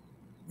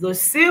 the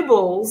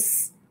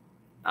Sibyls,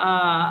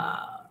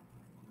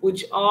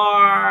 which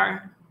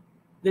are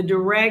the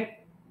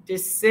direct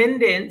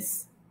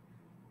descendants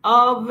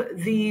of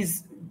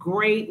these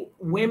great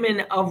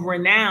women of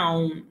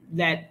renown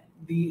that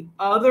the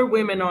other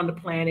women on the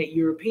planet,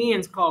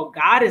 Europeans, call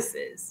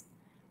goddesses,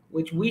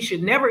 which we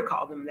should never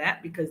call them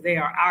that because they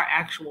are our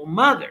actual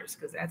mothers,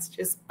 because that's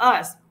just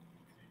us.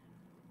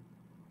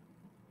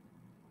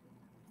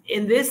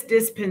 In this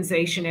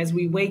dispensation, as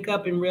we wake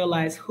up and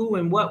realize who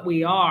and what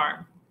we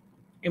are,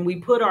 and we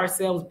put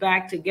ourselves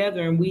back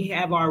together and we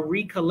have our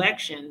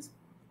recollections,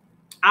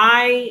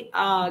 I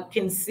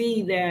can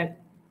see that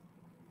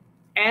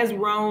as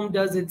Rome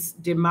does its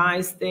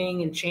demise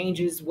thing and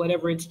changes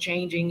whatever it's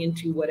changing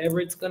into whatever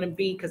it's going to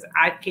be, because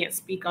I can't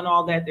speak on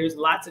all that. There's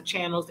lots of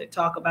channels that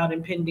talk about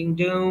impending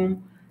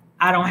doom.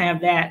 I don't have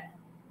that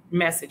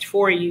message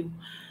for you.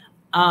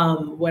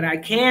 What I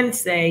can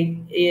say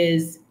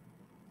is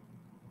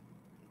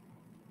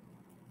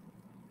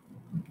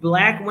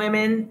Black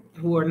women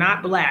who are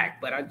not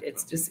Black, but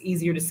it's just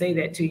easier to say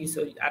that to you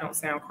so I don't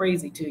sound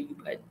crazy to you,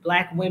 but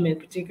Black women,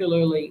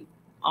 particularly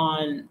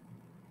on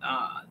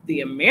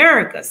the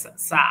America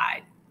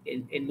side,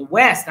 in the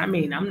West. I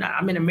mean,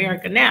 I'm in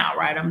America now,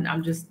 right?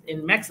 I'm just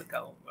in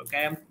Mexico,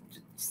 okay? I'm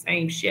just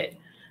same shit.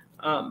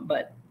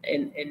 But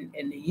in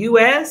the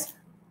US,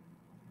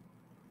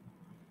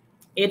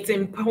 it's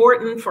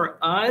important for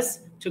us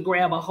to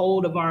grab a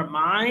hold of our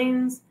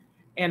minds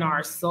and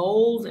our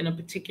souls in a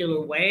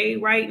particular way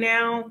right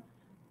now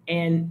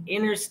and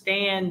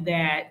understand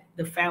that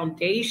the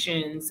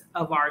foundations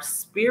of our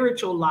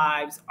spiritual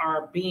lives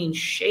are being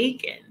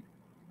shaken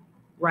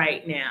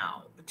right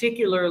now,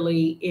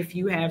 particularly if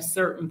you have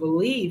certain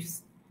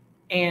beliefs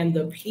and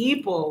the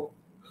people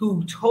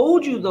who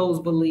told you those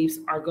beliefs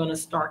are going to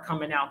start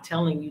coming out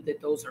telling you that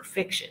those are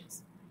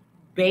fictions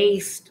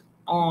based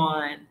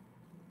on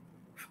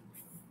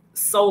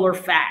solar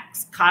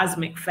facts,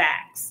 cosmic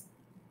facts,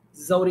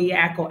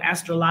 zodiacal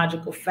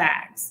astrological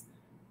facts,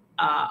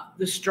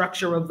 the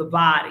structure of the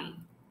body,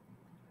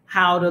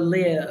 how to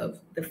live,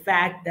 the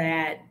fact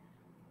that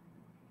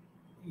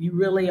you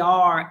really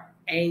are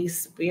a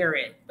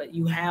spirit, but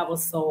you have a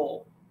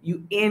soul.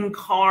 You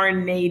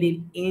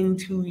incarnated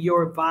into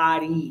your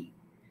body.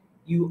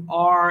 You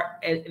are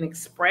an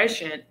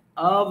expression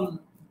of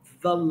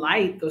the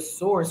light, the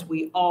source.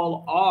 We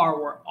all are.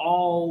 We're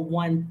all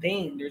one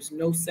thing. There's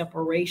no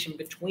separation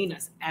between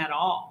us at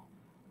all.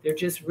 There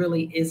just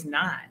really is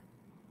not.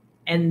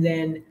 And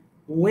then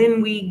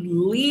when we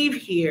leave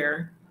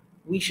here,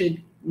 we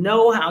should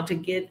know how to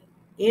get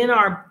in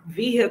our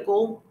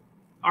vehicle,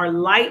 our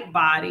light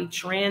body,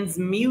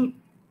 transmute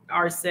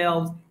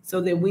ourselves so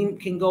that we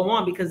can go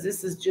on, because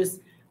this is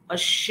just a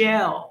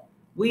shell.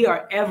 We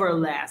are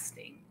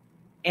everlasting.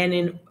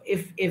 And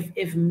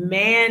if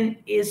man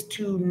is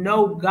to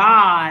know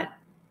God,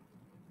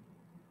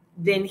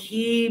 then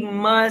he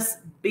must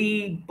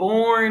be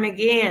born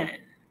again,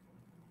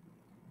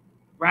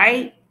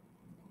 right?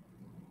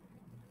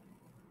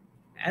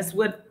 That's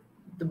what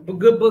the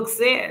good book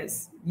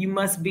says. You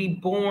must be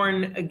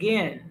born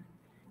again.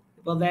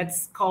 Well,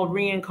 that's called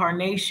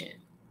reincarnation.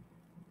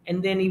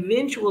 And then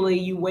eventually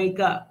you wake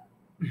up.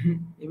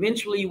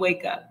 Eventually you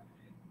wake up.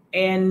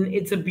 And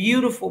it's a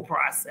beautiful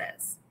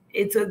process.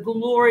 It's a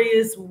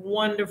glorious,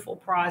 wonderful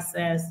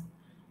process.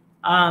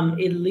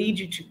 It leads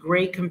you to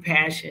great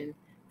compassion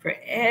for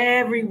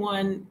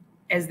everyone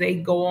as they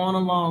go on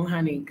along,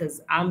 honey,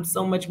 because I'm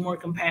so much more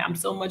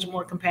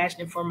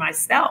compassionate for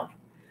myself.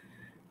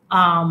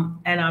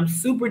 And I'm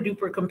super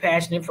duper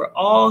compassionate for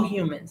all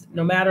humans,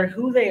 no matter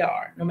who they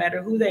are,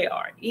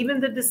 even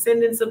the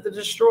descendants of the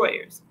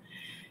destroyers,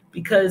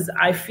 because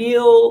I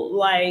feel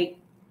like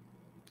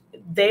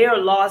they are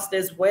lost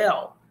as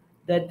well,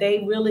 that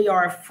they really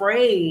are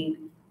afraid.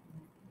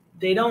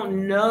 They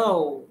don't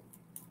know,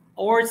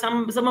 or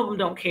some of them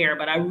don't care,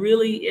 but I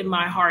really, in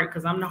my heart,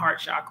 because I'm the heart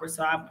chakra,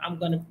 so I'm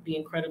going to be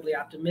incredibly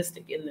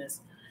optimistic in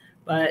this,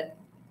 but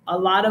a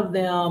lot of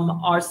them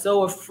are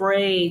so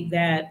afraid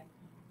that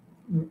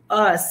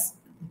us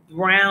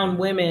brown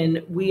women,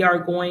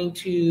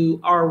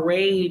 our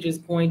rage is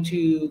going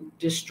to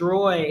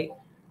destroy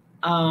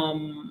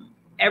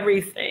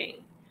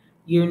everything,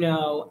 you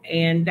know,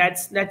 and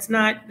that's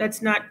not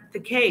the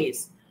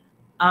case.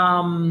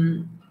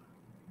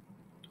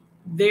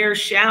 There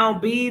shall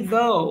be,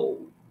 though,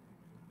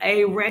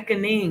 a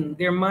reckoning.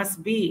 There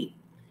must be,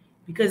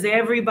 because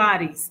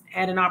everybody's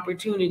had an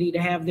opportunity to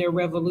have their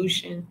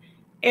revolution.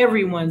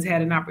 Everyone's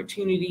had an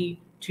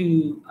opportunity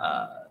to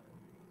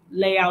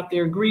lay out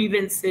their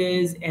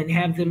grievances and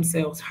have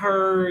themselves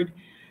heard.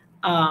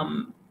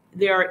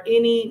 There are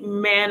any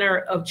manner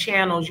of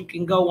channels you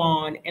can go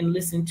on and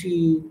listen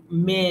to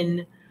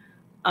men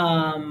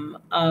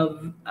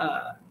of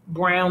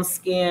brown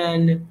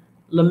skin,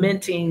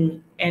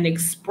 lamenting and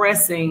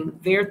expressing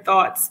their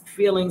thoughts,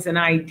 feelings, and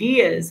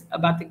ideas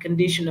about the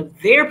condition of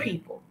their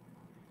people.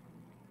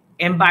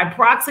 And by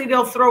proxy,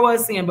 they'll throw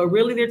us in, but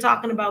really they're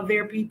talking about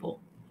their people.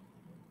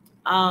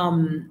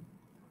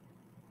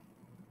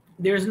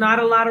 There's not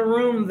a lot of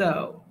room,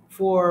 though,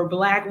 for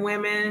Black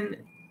women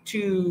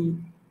to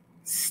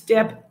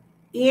step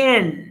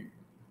in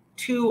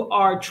to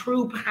our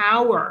true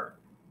power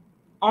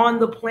on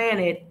the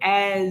planet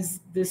as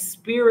the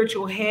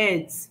spiritual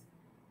heads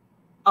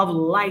of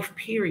life,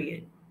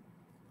 period.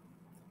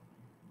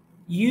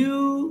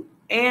 You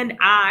and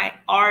I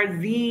are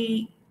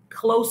the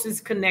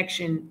closest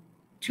connection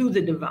to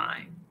the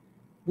divine.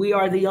 We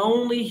are the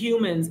only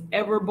humans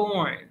ever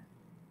born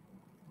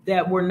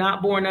that were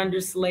not born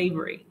under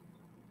slavery.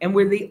 And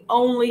we're the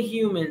only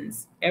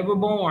humans ever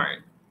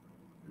born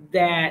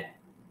that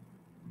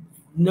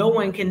no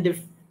one can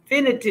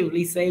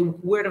definitively say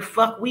where the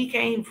fuck we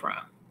came from.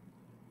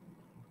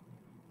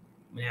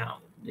 Now,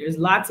 there's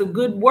lots of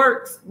good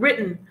works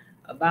written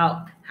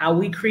about how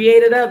we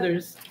created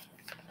others.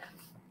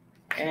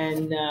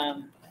 And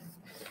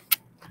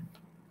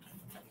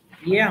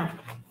yeah.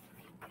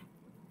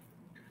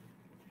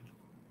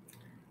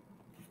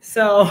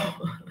 So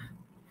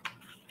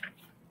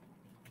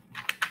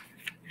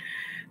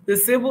the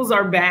Sibyls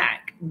are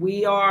back.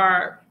 We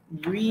are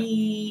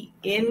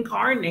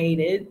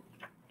reincarnated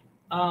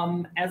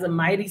as a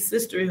mighty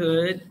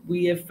sisterhood.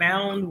 We have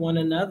found one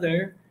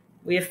another.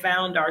 We have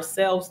found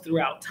ourselves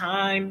throughout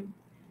time.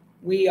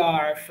 We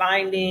are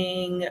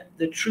finding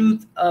the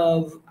truth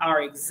of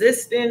our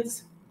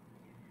existence.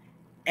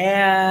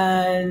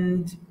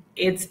 And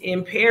it's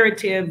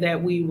imperative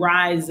that we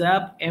rise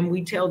up and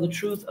we tell the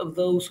truth of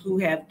those who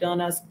have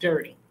done us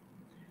dirty.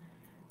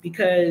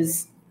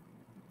 Because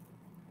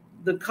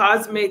the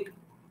cosmic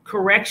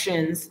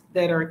corrections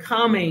that are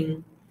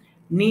coming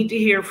need to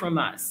hear from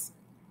us.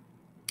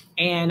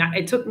 And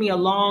it took me a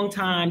long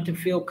time to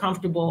feel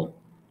comfortable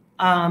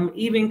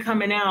even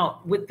coming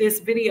out with this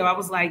video. I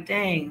was like,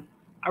 dang,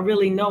 I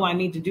really know I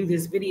need to do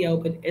this video,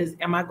 but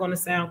am I going to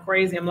sound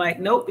crazy? I'm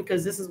like, nope,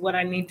 because this is what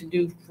I need to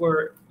do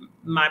for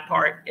my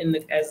part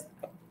as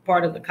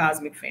part of the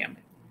cosmic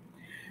family.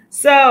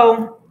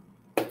 So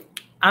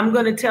I'm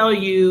going to tell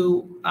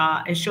you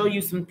and show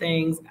you some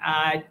things.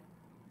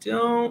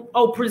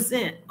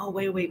 Present. Oh,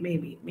 wait,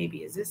 maybe.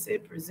 Is this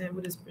it? Present.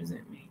 What does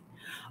present mean?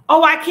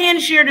 Oh, I can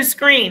share the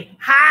screen.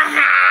 Ha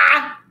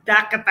ha.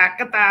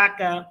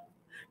 Daka.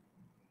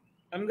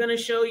 I'm going to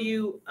show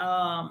you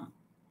a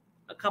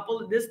couple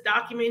of this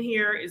document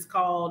here is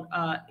called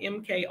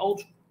MK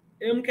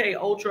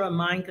Ultra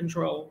Mind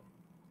Control.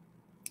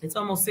 It's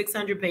almost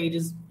 600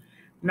 pages.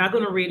 I'm not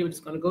going to read it. We're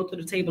just going to go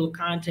through the table of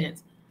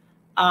contents.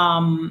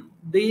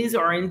 These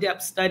are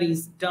in-depth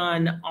studies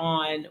done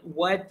on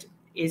what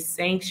is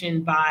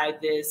sanctioned by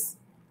this,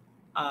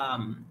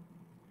 by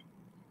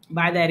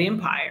that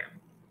empire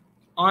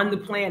on the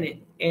planet,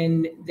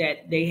 and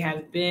that they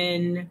have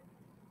been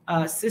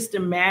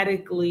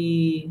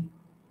systematically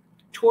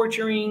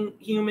torturing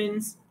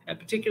humans,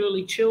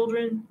 particularly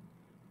children.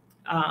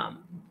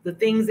 The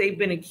things they've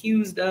been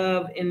accused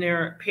of in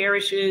their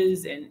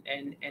parishes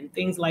and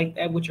things like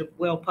that, which are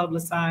well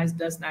publicized,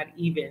 does not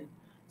even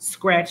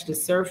scratch the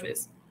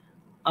surface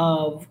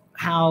of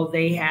how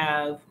they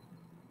have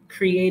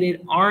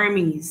created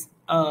armies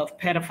of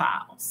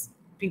pedophiles,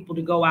 people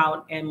to go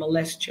out and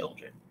molest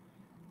children.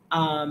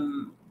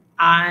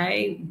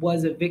 I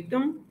was a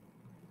victim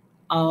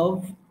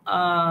of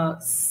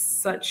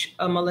such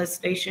a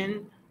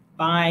molestation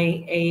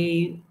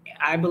by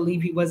I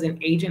believe he was an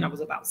agent. I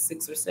was about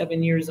 6 or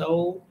 7 years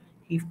old.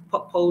 He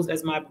posed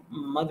as my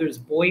mother's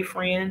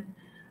boyfriend.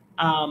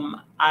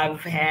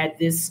 I've had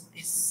this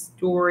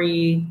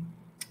story.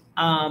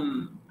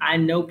 I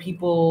know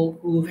people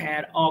who've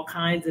had all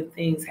kinds of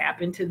things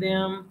happen to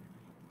them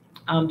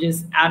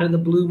just out of the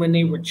blue when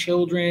they were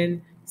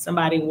children.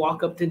 Somebody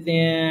walk up to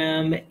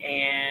them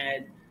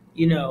and,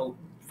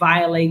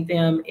 violate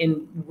them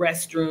in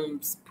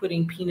restrooms,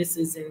 putting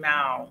penises in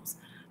mouths.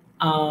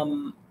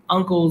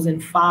 Uncles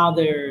and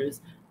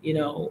fathers,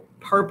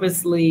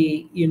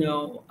 purposely,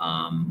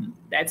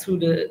 that's who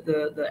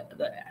the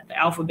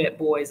alphabet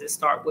boys that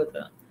start with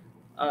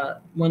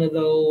one of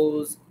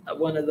those,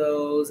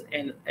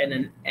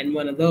 and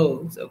one of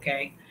those.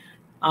 Okay,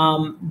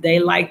 they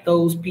like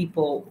those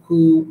people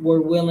who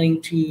were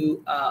willing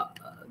to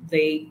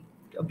they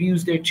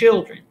abuse their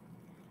children,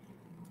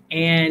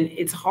 and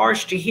it's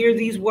harsh to hear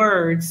these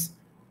words.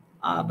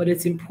 But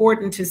it's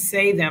important to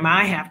say them.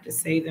 I have to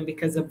say them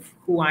because of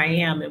who I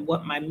am and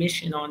what my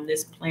mission on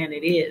this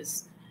planet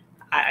is.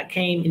 I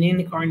came and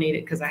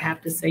incarnated because I have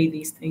to say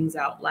these things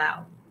out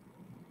loud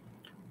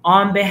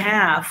on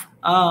behalf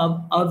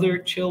of other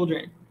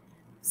children.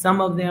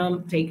 Some of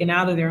them taken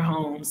out of their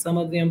homes, some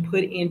of them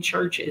put in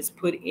churches,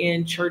 put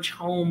in church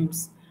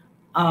homes,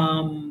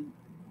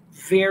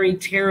 very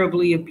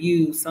terribly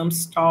abused, some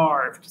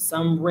starved,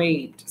 some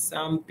raped,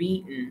 some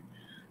beaten.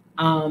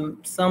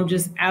 Some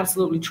just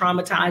absolutely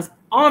traumatized.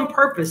 On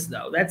purpose,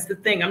 though. That's the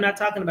thing. I'm not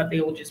talking about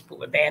they will just put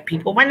with bad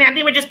people. Why not?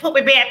 They would just put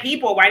with bad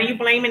people. Why do you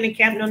blame in the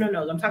camp? No, no,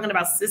 no. I'm talking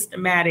about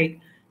systematic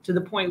to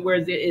the point where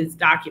it is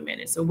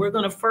documented. So we're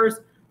going to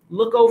first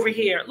look over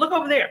here. Look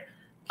over there.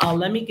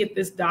 Let me get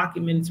this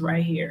document. It's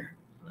right here.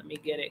 Let me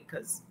get it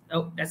because,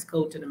 oh, that's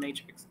code to the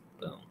matrix.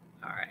 Boom.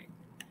 All right.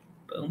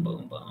 Boom,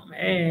 boom, boom.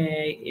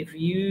 Hey, if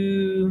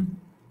you,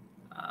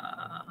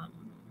 let's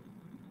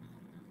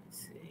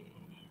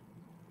see.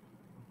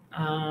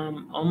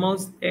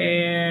 Almost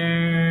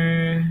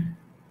there.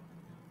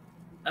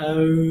 Let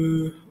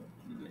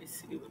me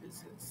see, what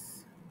is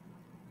this?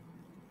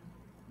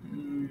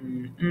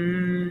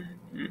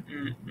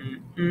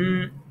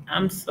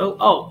 I'm so,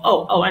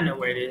 oh, I know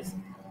where it is.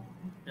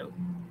 Nope.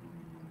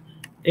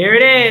 There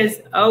it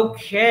is.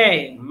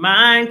 Okay,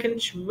 mind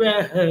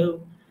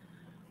control.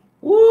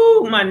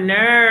 Woo, my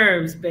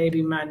nerves,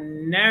 baby, my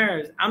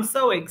nerves. I'm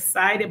so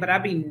excited, but I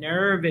be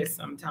nervous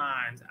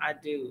sometimes. I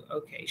do.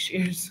 Okay,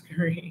 share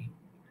screen.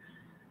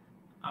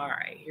 All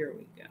right, here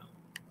we go.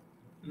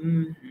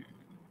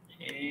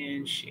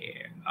 And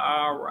share.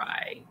 All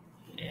right,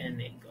 and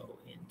then go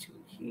into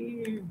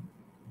here.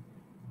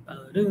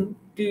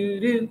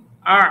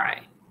 All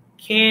right,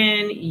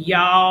 can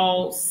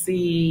y'all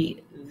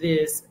see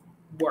this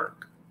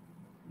work?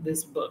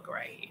 This book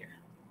right here.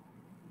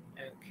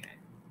 Okay.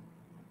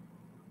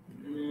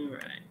 All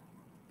right.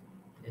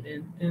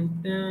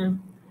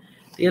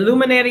 The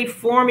Illuminati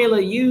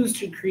formula used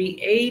to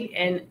create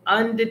an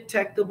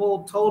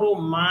undetectable total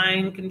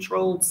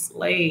mind-controlled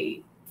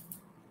slave.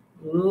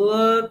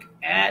 Look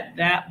at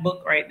that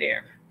book right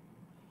there.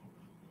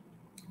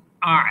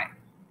 All right.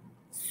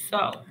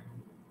 So,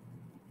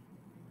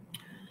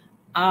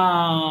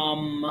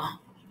 I'm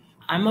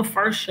gonna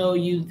first show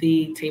you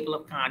the table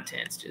of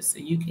contents just so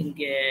you can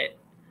get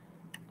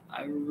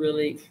a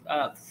really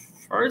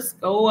first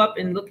go up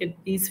and look at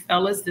these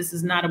fellas. This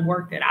is not a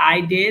work that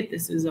I did.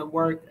 This is a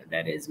work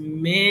that is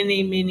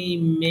many, many,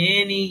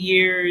 many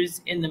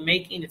years in the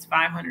making. It's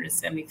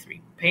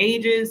 573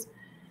 pages.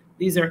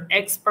 These are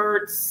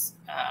experts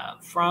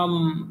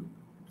from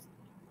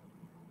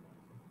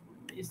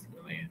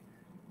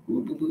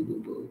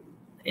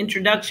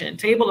introduction,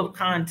 table of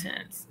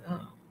contents.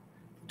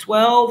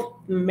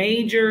 12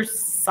 major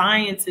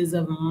sciences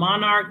of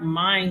monarch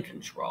mind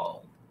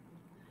control.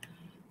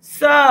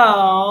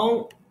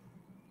 So,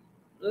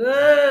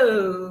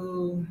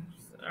 oh,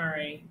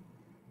 sorry.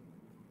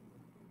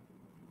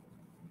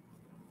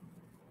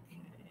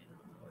 Okay,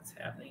 what's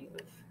happening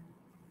with,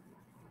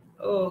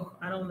 oh,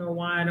 I don't know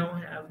why I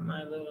don't have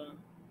my little,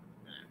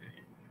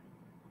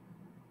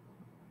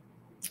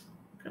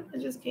 I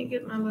just can't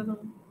get my little,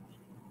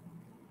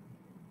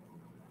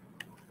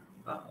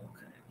 oh,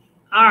 okay.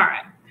 All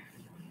right.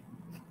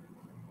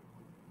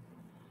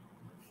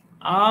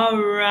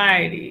 All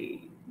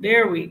righty.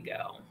 There we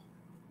go.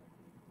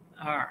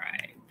 All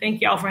right. Thank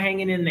y'all for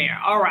hanging in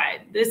there. All right.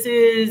 This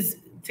is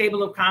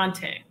table of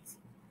contents.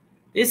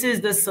 This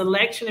is the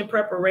selection and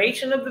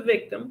preparation of the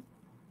victim.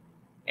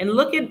 And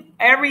look at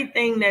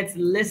everything that's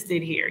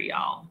listed here,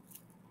 y'all.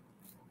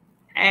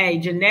 Hey,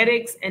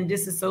 genetics and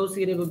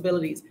dissociative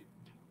abilities.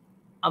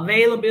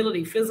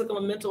 Availability, physical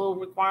and mental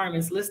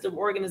requirements, list of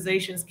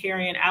organizations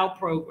carrying out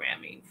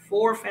programming,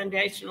 4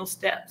 foundational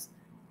steps,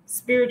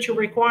 spiritual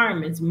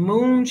requirements,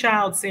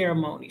 moonchild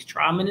ceremonies,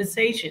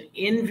 traumatization,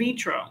 in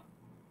vitro.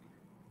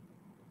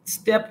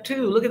 Step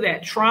 2, look at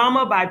that,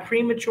 trauma by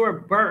premature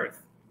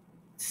birth.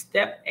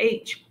 Step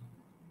H,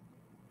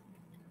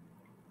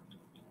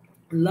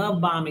 love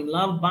bombing,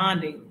 love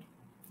bonding,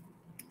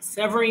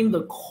 severing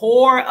the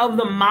core of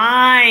the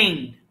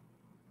mind.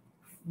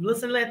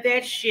 Listen to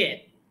that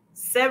shit.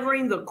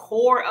 Severing the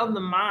core of the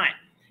mind.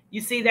 You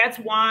see, that's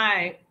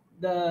why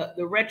the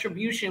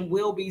retribution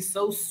will be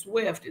so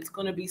swift. It's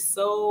going to be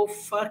so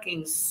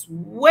fucking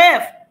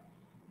swift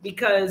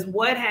because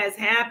what has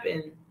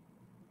happened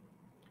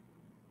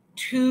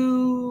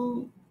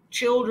to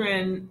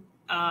children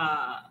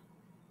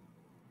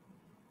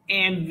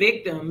and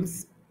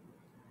victims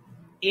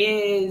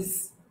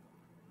is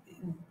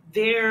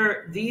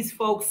these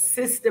folks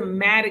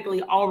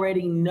systematically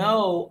already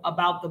know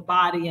about the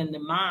body and the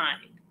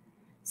mind.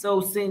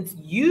 So since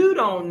you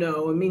don't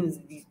know, it means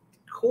these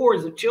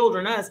cores of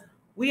children, us,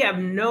 we have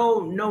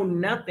know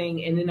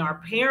nothing, and then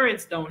our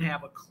parents don't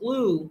have a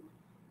clue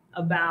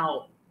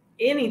about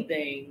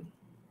anything.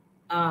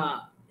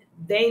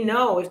 They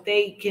know if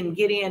they can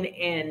get in,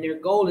 and their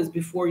goal is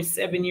before you're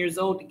 7 years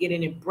old to get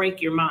in and break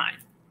your mind.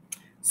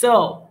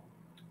 So,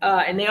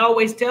 and they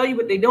always tell you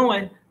what they're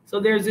doing. So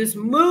there's this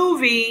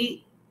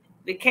movie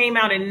that came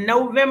out in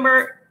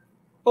November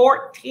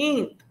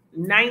 14th.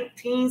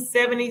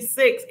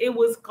 1976. It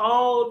was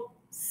called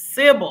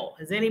Sibyls.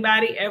 Has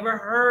anybody ever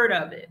heard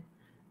of it?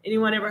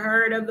 Anyone ever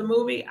heard of the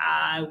movie?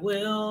 I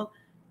will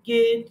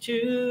get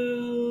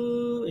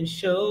you and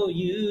show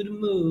you the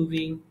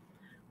movie.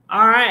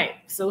 All right.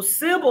 So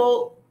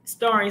Sibyls,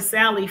 starring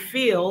Sally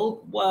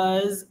Field,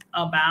 was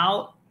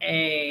about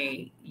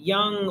a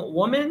young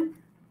woman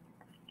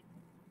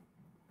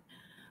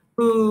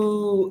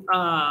who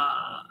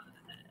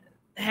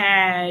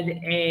had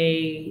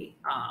a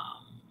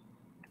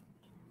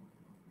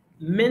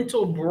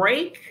mental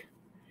break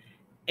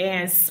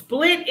and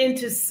split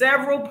into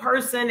several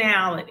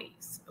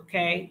personalities.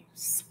 Okay,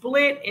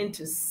 split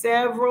into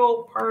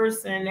several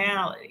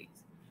personalities.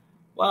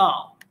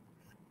 Well,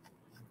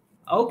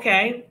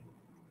 okay,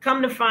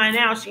 come to find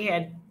out she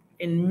had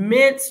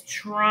immense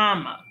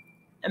trauma,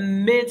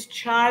 immense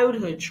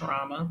childhood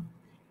trauma.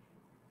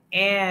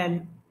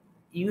 And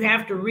you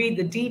have to read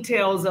the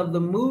details of the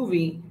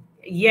movie.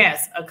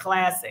 Yes, a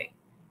classic.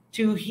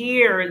 To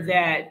hear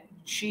that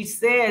she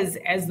says,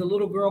 as the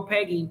little girl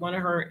Peggy, one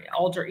of her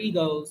alter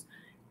egos,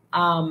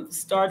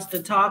 starts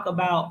to talk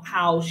about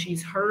how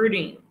she's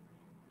hurting.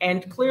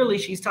 And clearly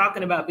she's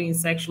talking about being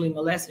sexually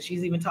molested.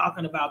 She's even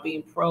talking about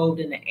being probed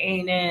in the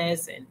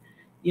anus and,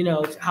 you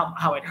know,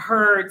 how it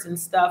hurts and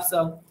stuff.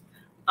 So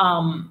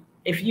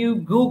if you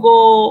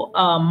Google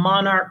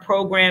monarch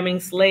programming,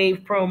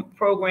 slave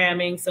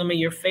programming, some of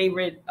your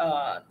favorite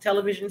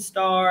television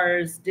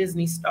stars,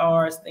 Disney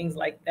stars, things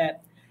like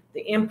that,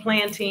 the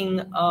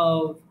implanting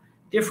of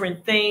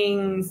different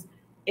things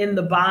in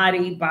the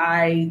body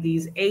by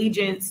these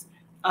agents,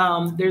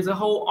 there's a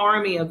whole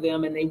army of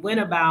them, and they went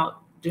about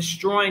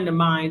destroying the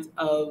minds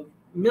of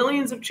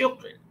millions of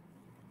children,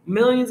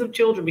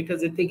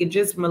 because if they could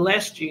just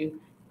molest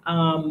you.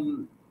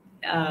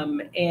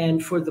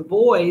 And for the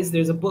boys,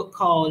 there's a book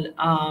called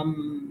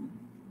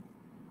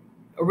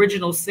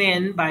Original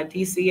Sin by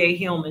D.C.A.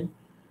 Hillman,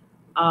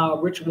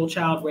 Ritual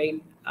Child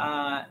Rape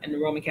in the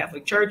Roman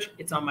Catholic Church.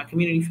 It's on my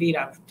community feed.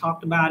 I've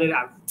talked about it.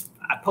 I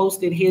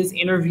posted his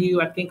interview,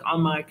 I think,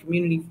 on my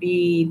community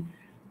feed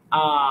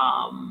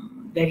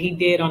that he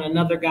did on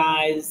another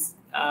guy's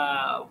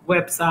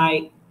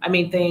website,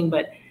 thing.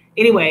 But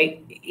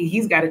anyway,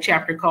 he's got a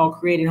chapter called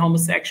Creating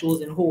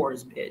Homosexuals and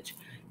Whores, bitch.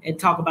 And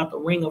talk about the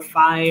ring of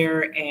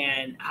fire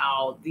and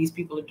how these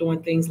people are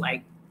doing things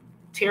like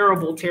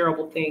terrible,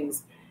 terrible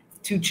things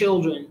to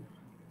children,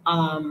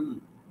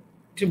 to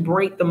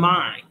break the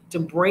mind,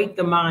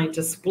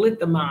 to split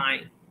the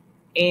mind.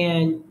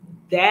 And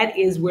that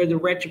is where the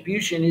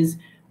retribution is,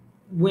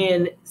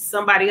 when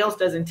somebody else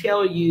doesn't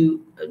tell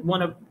you,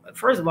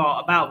 first of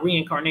all, about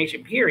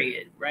reincarnation,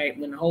 period, right?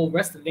 When the whole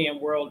rest of the damn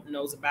world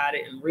knows about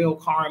it and real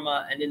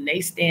karma, and then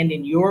they stand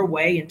in your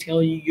way and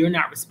tell you you're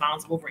not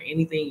responsible for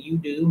anything you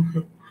do.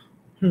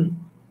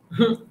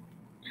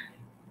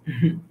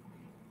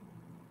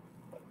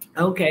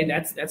 Okay,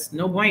 that's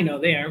no bueno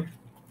there.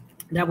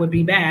 That would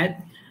be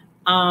bad.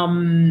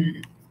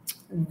 That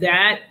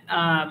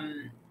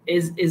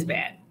is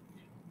bad.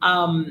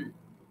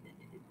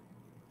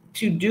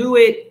 To do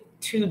it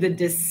to the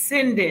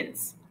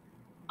descendants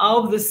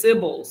of the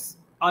Sibyls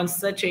on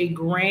such a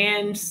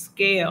grand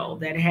scale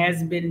that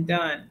has been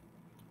done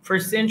for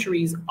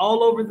centuries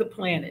all over the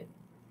planet.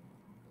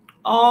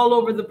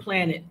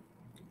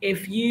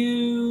 If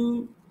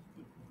you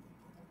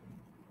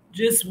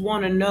just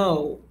want to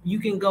know, you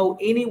can go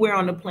anywhere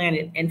on the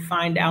planet and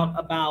find out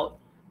about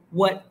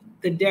what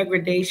the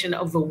degradation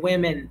of the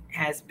women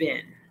has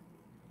been.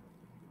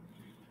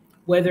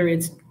 Whether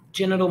it's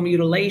genital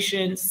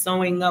mutilation,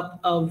 sewing up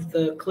of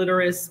the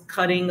clitoris,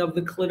 cutting of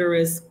the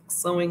clitoris,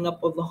 sewing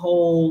up of the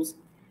holes,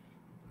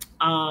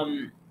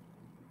 the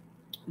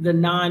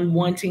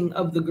non-wanting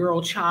of the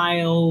girl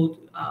child,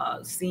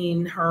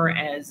 seeing her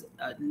as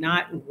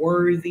not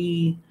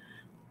worthy,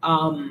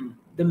 the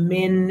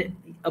men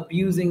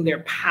abusing their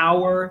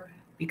power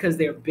because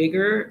they're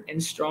bigger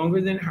and stronger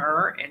than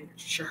her, and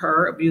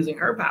her abusing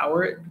her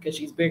power because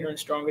she's bigger and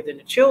stronger than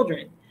the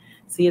children.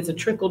 See, it's a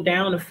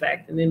trickle-down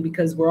effect. And then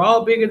because we're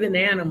all bigger than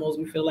animals,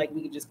 we feel like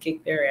we can just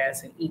kick their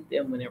ass and eat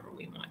them whenever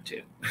we want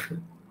to.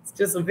 It's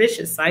just a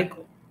vicious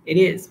cycle. It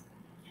is.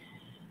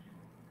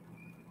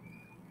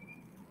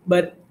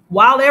 But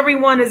while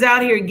everyone is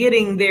out here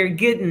getting their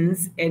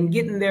gettings and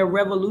getting their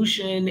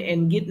revolution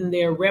and getting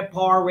their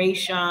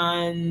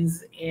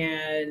reparations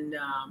and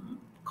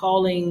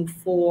calling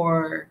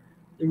for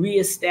the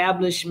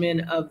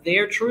reestablishment of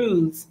their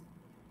truths,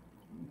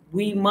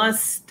 we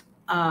must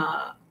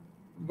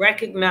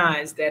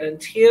recognize that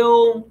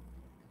until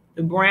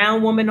the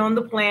brown woman on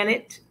the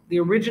planet, the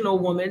original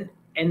woman,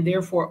 and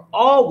therefore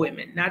all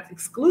women, not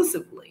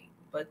exclusively,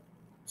 but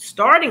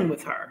starting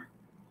with her,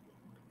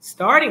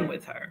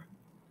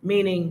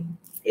 meaning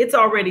it's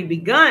already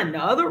begun. The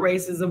other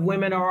races of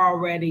women are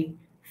already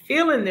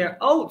feeling their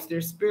oats,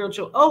 their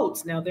spiritual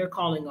oats. Now they're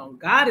calling on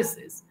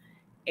goddesses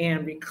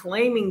and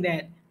reclaiming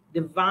that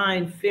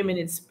divine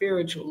feminine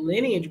spiritual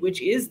lineage,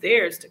 which is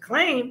theirs to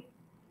claim,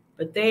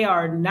 but they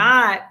are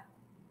not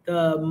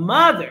the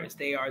mothers,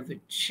 they are the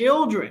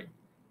children,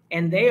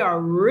 and they are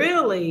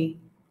really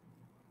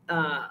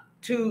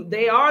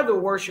they are the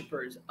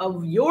worshipers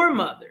of your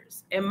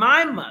mothers and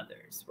my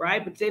mothers,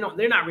 right? But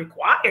they're not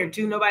required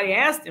to. Nobody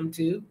asked them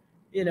to,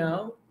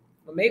 well,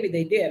 maybe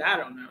they did. I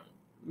don't know.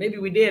 Maybe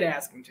we did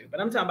ask them to, but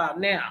I'm talking about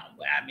now.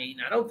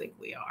 I don't think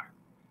we are,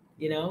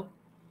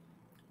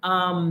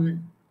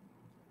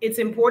 It's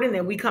important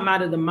that we come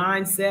out of the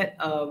mindset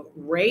of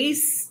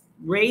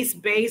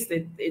race-based,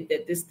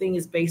 that this thing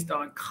is based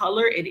on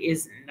color. It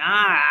is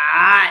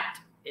not.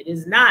 It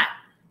is not.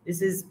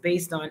 This is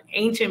based on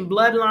ancient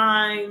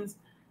bloodlines.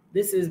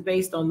 This is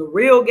based on the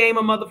real Game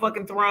of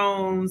motherfucking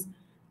Thrones.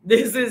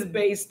 This is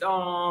based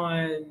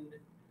on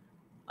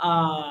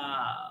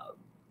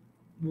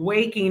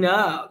waking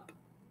up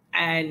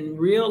and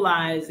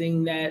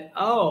realizing that,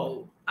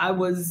 oh, I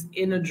was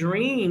in a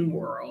dream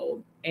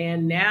world,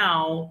 and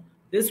now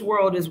this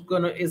world is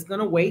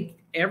gonna wake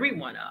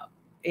everyone up.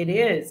 It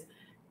is,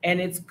 and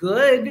it's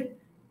good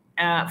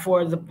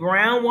for the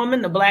brown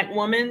woman, the black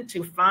woman,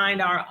 to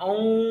find our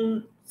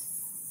own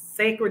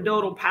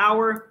sacradotal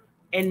power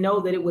and know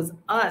that it was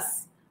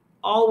us,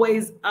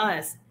 always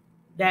us,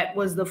 that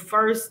was the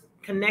first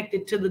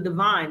connected to the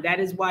divine. That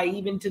is why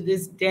even to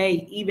this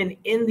day, even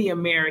in the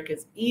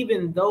Americas,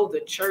 even though the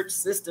church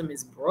system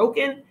is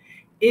broken,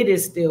 it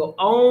is still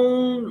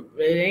owned.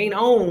 It ain't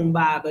owned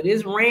by, but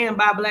it's ran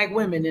by black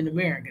women in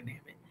America, damn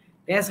it.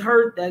 That's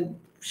her.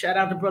 Shout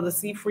out to Brother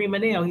C.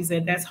 Freemanell. He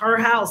said, that's her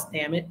house,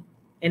 damn it.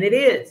 And it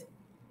is.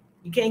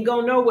 You can't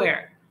go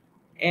nowhere.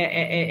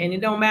 And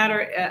it don't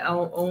matter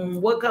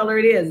on what color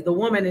it is. The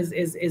woman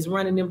is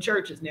running them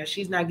churches. Now,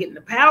 she's not getting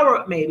the power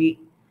up, maybe,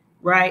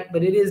 right?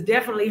 But it is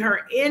definitely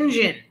her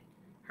engine,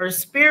 her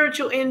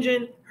spiritual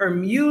engine, her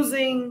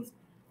musings.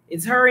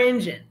 It's her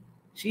engine.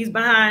 She's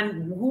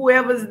behind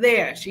whoever's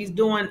there. She's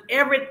doing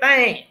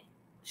everything.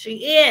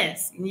 She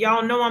is. And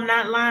y'all know I'm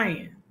not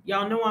lying.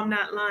 Y'all know I'm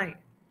not lying.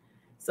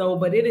 So,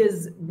 but it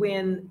is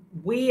when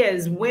we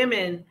as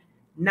women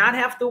not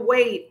have to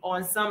wait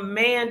on some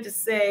man to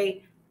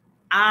say,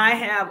 I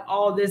have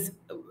all this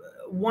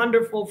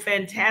wonderful,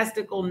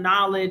 fantastical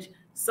knowledge,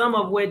 some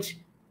of which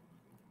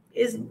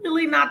is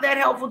really not that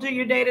helpful to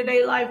your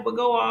day-to-day life, but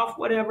go off,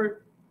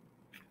 whatever.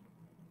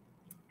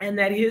 And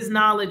that his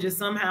knowledge is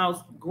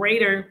somehow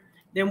greater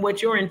than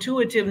what your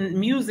intuitive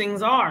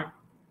musings are.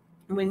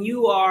 When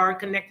you are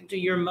connected to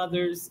your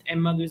mothers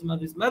and mothers.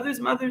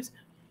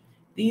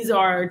 These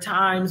are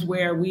times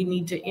where we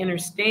need to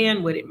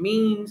understand what it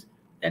means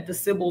that the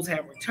Sibyls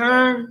have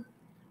returned,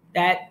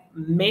 that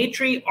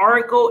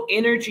matriarchal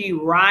energy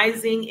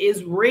rising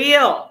is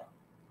real.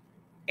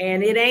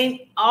 And it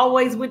ain't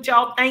always what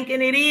y'all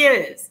thinking it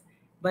is,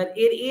 but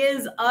it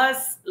is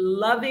us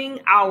loving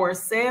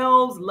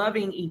ourselves,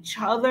 loving each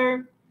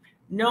other,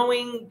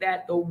 knowing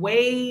that the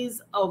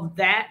ways of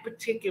that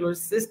particular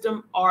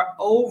system are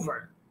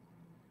over.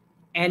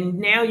 And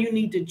now you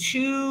need to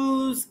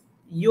choose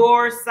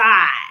your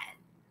side.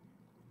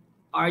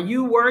 Are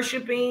you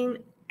worshiping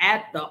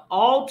at the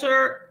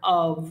altar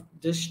of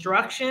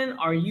destruction?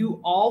 Are you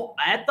all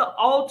at the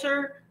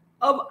altar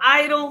of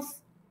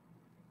idols?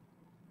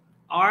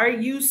 Are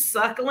you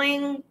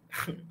suckling,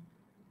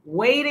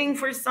 waiting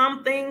for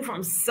something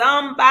from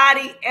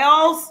somebody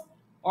else?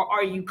 Or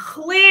are you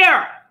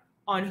clear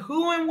on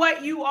who and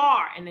what you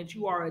are, and that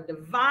you are a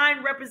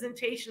divine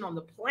representation on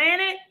the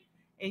planet,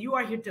 and you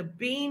are here to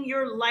beam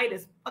your light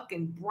as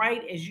fucking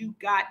bright as you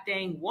god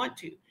dang want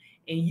to,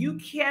 and you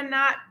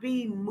cannot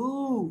be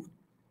moved.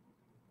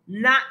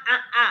 No.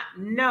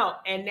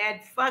 And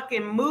that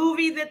fucking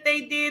movie that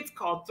they did is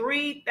called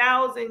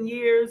 3,000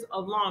 Years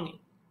of Longing.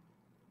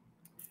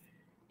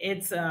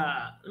 It's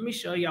let me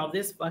show y'all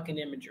this fucking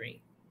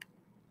imagery.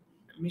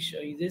 Let me show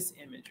you this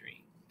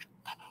imagery.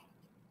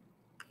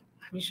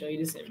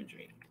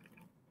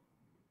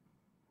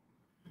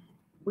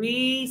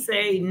 We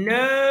say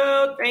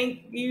no,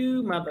 thank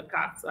you, mother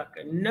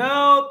cocksucker.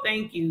 No,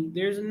 thank you.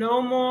 There's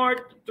no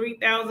more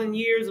 3,000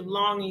 years of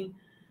longing.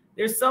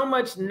 There's so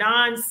much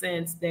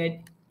nonsense that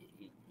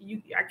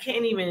I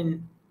can't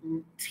even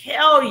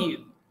tell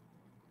you.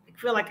 I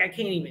feel like I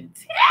can't even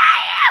tell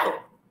you.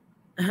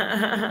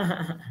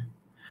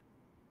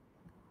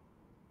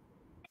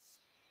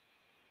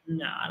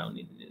 No, I don't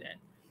need to do that.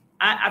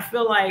 I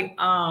feel like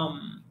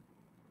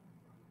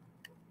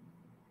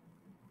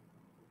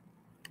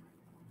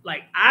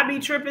I be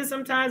tripping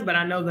sometimes, but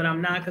I know that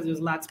I'm not, because there's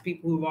lots of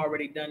people who've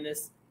already done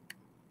this.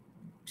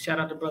 Shout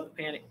out to Brother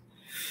Panic,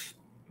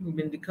 who've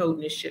been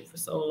decoding this shit for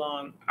so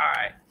long. All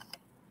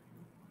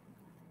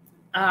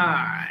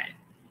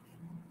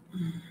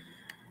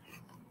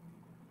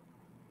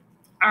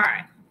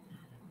right.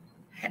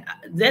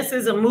 This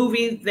is a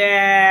movie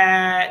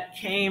that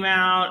came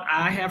out,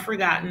 I have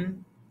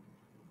forgotten,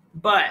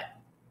 but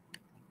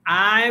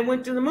I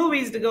went to the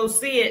movies to go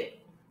see it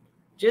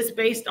just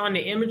based on the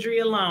imagery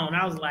alone.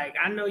 I was like,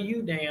 I know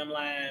you damn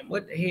lying.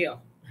 What the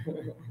hell?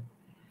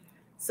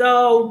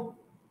 So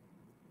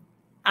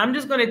I'm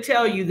just going to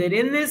tell you that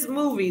in this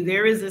movie,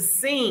 there is a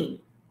scene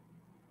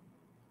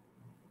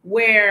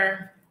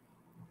where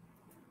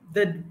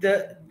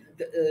the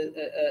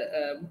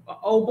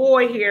old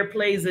boy here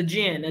plays a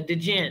djinn,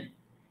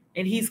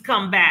 and he's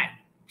come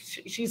back.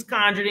 She's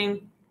conjured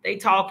him. They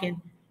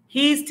talking.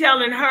 He's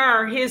telling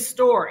her his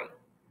story,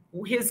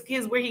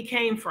 his where he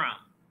came from.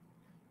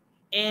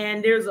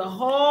 And there's a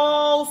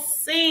whole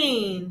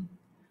scene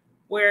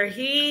where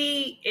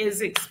he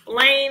is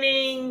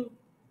explaining,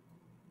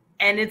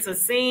 and it's a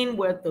scene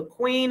with the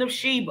Queen of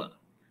Sheba,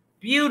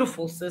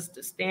 beautiful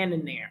sister,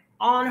 standing there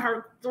on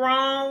her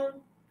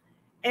throne.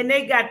 And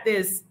they got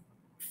this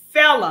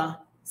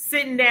fella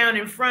sitting down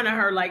in front of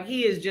her like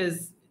he is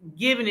just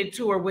giving it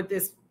to her with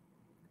this,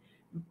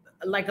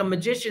 like a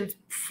magician's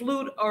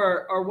flute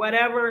or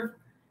whatever.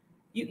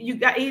 You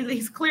got,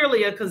 he's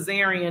clearly a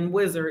Khazarian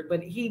wizard,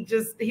 but he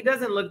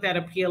doesn't look that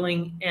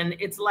appealing. And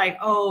it's like,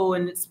 oh,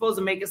 and it's supposed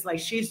to make us like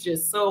she's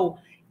just so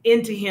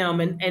into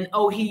him, and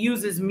oh, he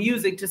uses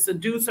music to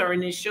seduce her,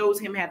 and it shows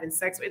him having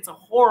sex. It's a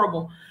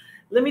horrible.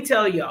 Let me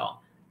tell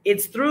y'all,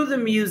 it's through the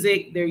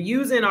music. They're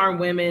using our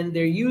women,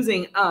 they're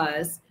using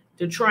us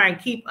to try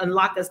and keep and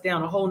lock us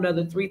down a whole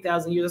nother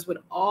 3,000 years. That's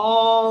what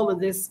all of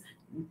this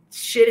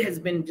shit has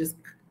been just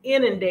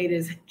inundated,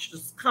 is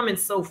just coming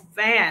so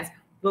fast.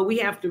 But we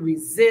have to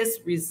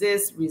resist.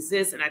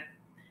 And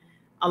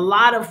a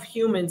lot of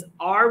humans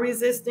are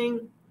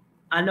resisting.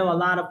 I know a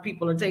lot of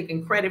people are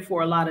taking credit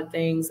for a lot of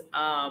things.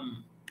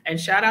 And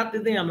shout out to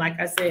them. Like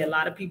I say, a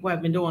lot of people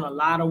have been doing a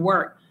lot of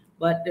work,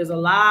 but there's a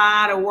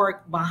lot of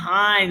work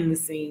behind the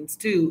scenes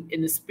too,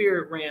 in the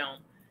spirit realm,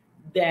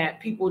 that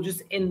people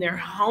just in their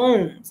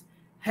homes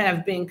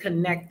have been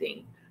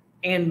connecting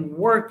and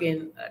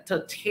working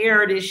to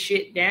tear this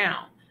shit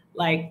down.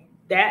 Like,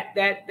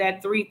 that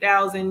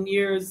 3,000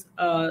 years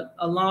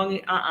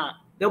longing,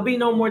 there'll be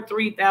no more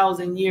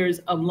 3,000 years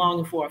of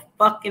longing for a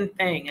fucking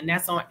thing. And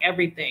that's on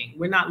everything.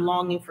 We're not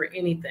longing for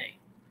anything.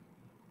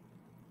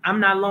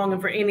 I'm not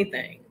longing for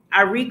anything.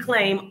 I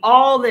reclaim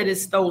all that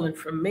is stolen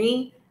from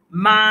me,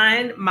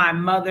 mine, my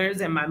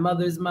mother's, and my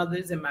mother's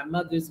mothers, and my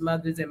mother's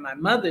mothers, and my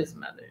mother's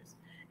mothers.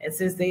 And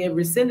since they have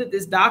rescinded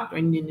this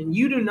doctrine, and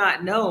you do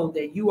not know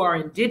that you are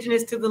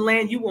indigenous to the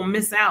land, you will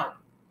miss out.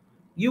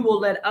 You will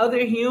let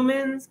other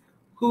humans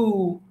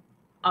who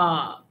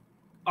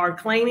are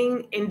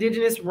claiming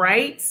indigenous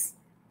rights,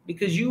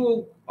 because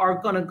you are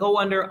going to go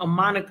under a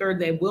moniker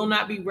that will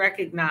not be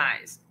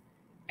recognized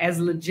as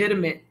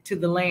legitimate to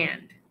the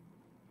land,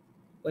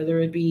 whether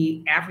it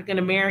be African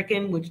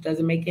American, which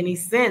doesn't make any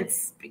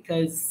sense,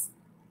 because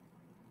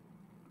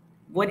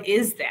what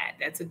is that?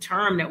 That's a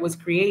term that was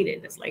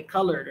created. It's like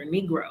colored or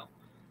Negro,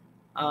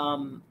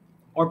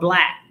 or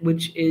Black,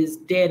 which is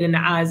dead in the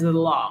eyes of the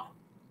law.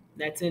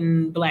 That's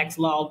in Black's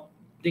Law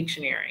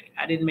Dictionary.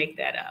 I didn't make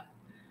that up.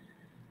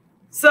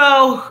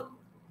 So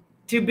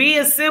to be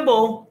a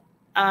Sibyl,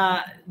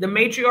 the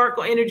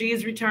matriarchal energy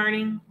is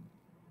returning.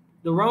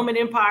 The Roman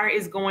Empire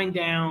is going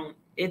down.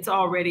 It's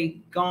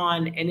already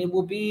gone, and it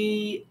will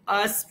be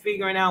us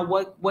figuring out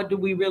what do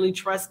we really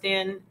trust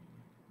in,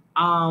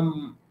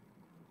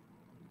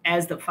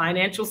 as the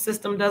financial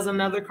system does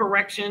another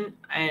correction,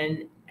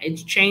 and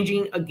it's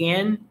changing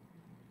again.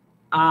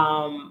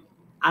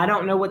 I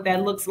don't know what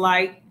that looks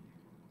like.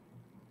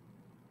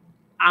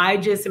 I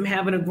just am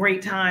having a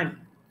great time.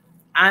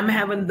 I'm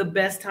having the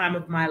best time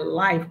of my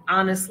life,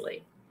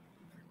 honestly,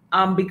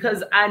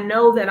 because I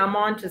know that I'm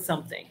onto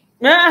something.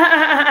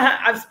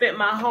 I've spent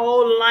my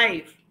whole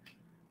life.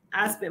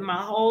 I spent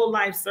my whole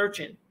life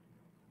searching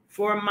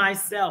for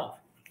myself.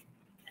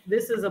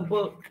 This is a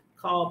book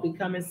called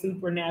Becoming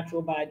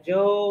Supernatural by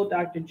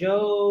Dr.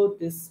 Joe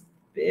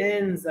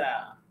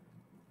Dispenza.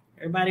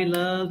 Everybody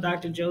loves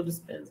Dr. Joe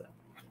Dispenza.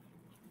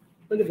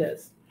 Look at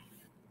this.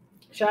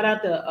 Shout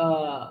out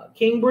to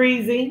King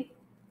Breezy.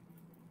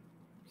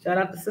 Shout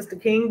out to Sister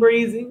King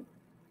Breezy.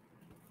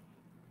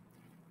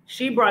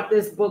 She brought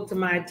this book to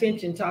my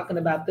attention, talking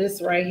about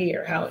this right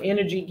here, how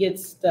energy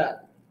gets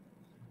stuck.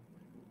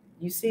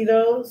 You see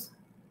those?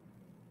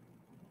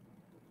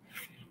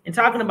 And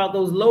talking about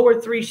those lower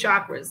 3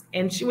 chakras.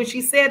 And when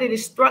she said it, it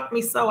struck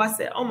me so. I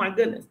said, oh my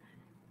goodness.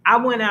 I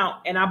went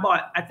out and I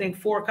bought, I think,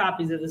 4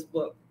 copies of this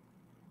book.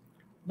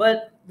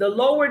 But the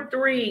lower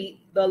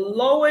 3, the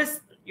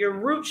lowest, your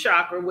root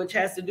chakra, which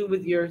has to do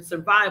with your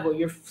survival,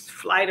 your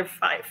fight or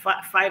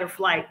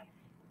flight,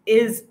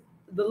 is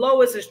the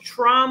lowest is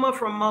trauma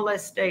from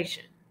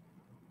molestation.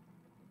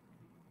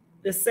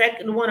 The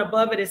second one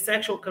above it is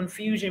sexual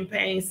confusion,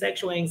 pain,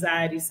 sexual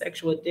anxiety,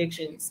 sexual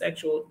addiction,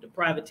 sexual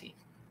depravity.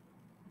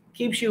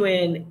 Keeps you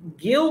in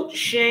guilt,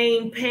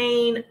 shame,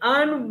 pain,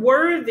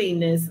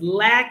 unworthiness,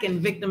 lack,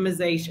 and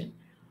victimization.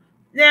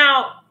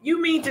 Now,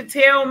 you mean to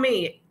tell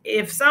me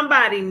if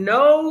somebody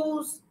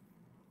knows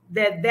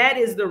that that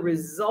is the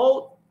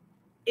result,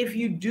 if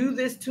you do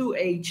this to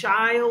a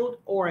child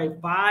or a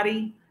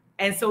body,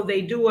 and so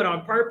they do it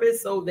on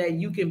purpose so that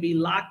you can be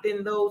locked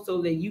in those,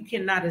 so that you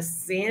cannot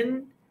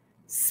ascend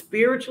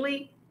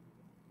spiritually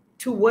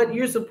to what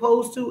you're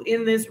supposed to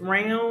in this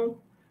realm,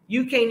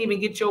 you can't even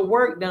get your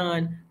work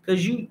done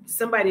because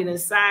somebody done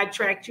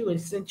sidetracked you and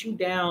sent you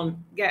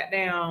down, got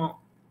down.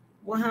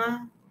 Well, huh?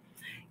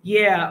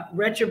 Yeah,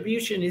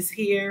 retribution is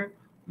here.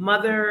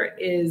 Mother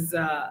is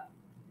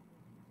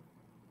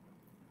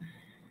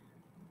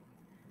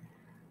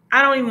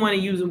I don't even want to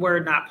use the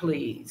word not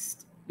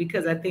pleased,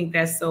 because I think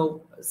that's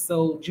so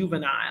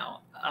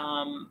juvenile.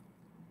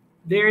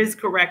 There is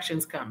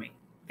corrections coming.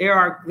 There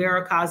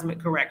are cosmic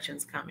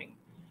corrections coming.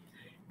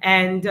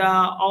 And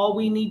all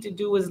we need to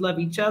do is love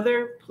each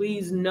other.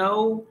 Please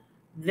know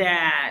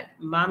that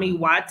Mami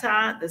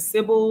Wata, the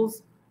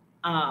Sibyls,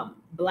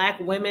 Black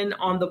women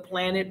on the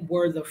planet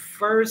were the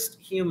first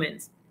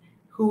humans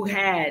who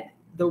had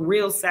the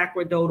real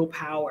sacerdotal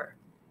power.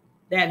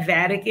 That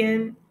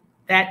Vatican,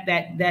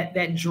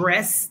 that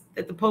dress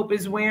that the Pope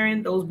is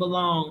wearing, those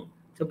belong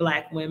to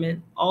Black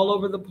women all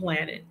over the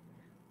planet.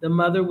 The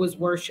mother was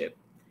worshiped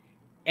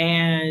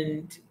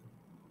and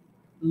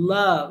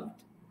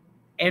loved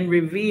and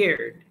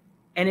revered.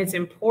 And it's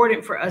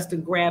important for us to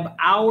grab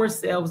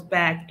ourselves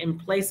back and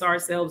place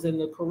ourselves in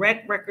the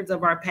correct records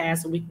of our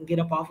past so we can get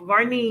up off of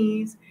our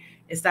knees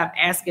and stop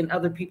asking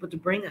other people to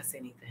bring us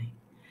anything,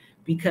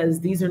 because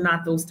these are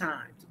not those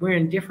times. We're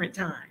in different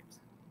times.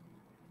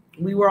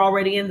 We were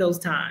already in those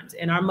times,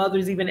 and our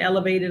mothers even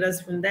elevated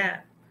us from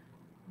that.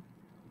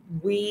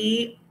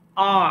 We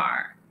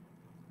are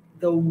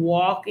the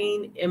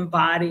walking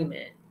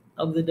embodiment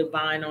of the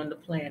divine on the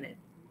planet.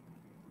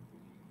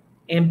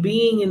 And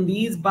being in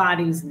these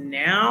bodies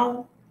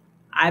now,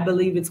 I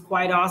believe it's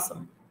quite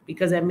awesome,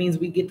 because that means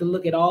we get to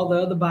look at all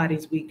the other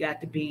bodies we got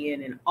to be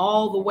in and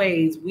all the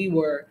ways we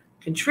were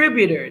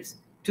contributors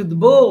to the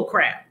bull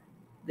crap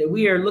that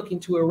we are looking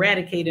to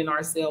eradicate in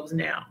ourselves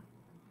now.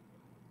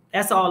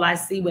 That's all I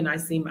see when I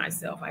see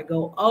myself. I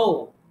go,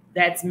 oh,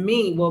 that's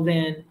me. Well,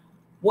 then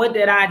what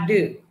did I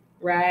do,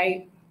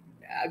 right?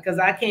 Because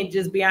I can't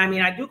just be, I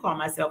mean, I do call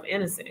myself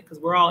innocent because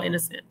we're all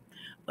innocent.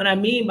 What I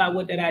mean by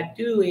what did I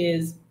do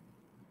is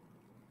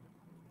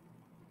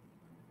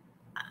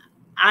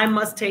I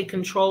must take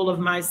control of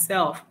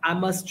myself. I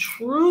must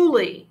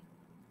truly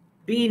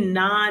be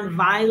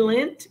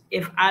nonviolent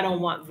if I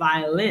don't want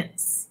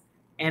violence.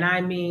 And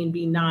I mean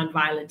be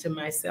nonviolent to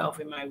myself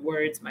in my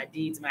words, my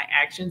deeds, my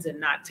actions, and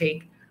not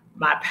take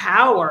my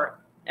power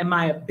and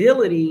my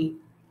ability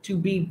to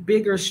be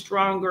bigger,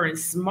 stronger, and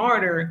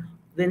smarter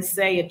than,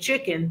 say, a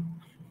chicken.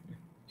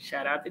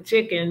 Shout out to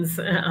chickens.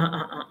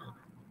 And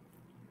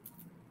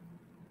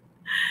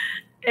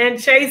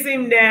chase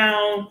him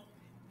down,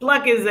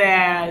 pluck his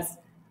ass,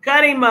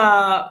 cut him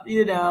up,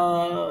 you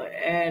know,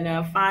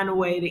 and find a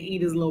way to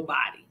eat his little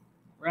body,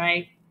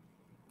 right?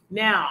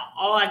 Now,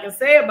 all I can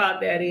say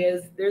about that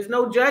is there's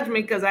no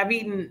judgment, because I've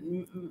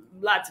eaten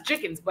lots of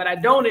chickens, but I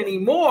don't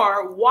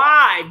anymore.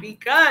 Why?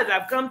 Because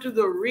I've come to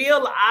the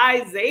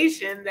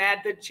realization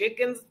that the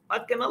chicken's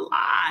fucking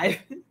alive.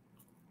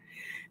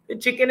 The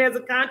chicken has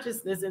a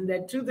consciousness, and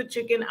that to the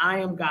chicken, I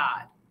am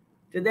God.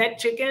 To that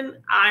chicken,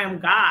 I am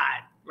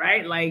God,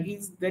 right? Like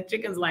that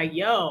chicken's like,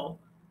 yo,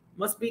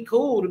 must be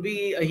cool to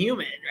be a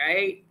human,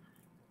 right?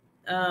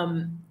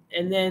 And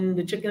then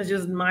the chicken's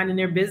just minding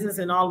their business,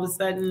 and all of a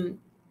sudden,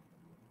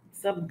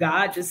 some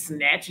God just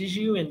snatches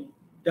you and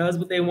does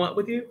what they want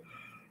with you.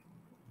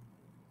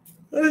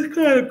 That's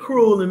kind of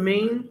cruel and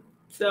mean.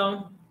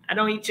 So I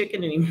don't eat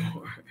chicken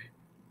anymore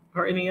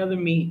or any other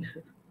meat.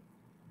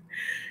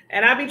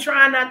 And I be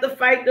trying not to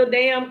fight the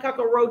damn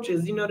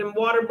cockroaches, you know, them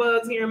water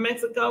bugs here in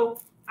Mexico.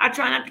 I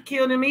try not to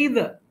kill them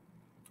either.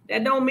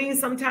 That don't mean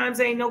sometimes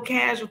there ain't no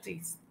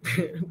casualties.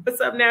 What's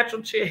up,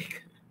 natural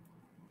chick?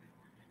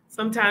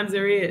 Sometimes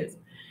there is.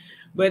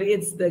 But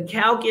it's the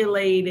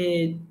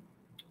calculated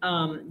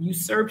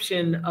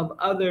usurpation of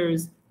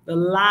others, the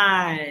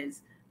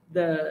lies,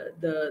 the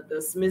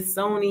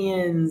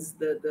Smithsonians,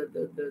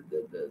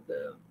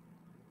 the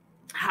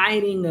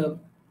hiding of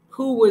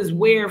who was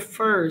where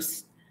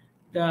first,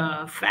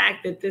 the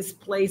fact that this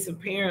place,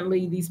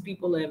 apparently these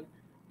people have,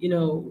 you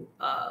know,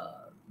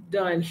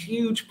 done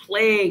huge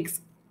plagues,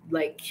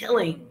 like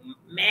killing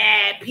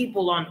mad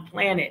people on the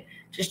planet,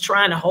 just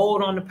trying to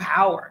hold on to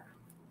power.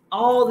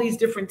 All these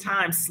different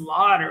times,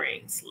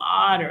 slaughtering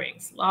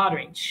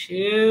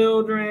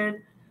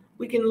children.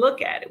 We can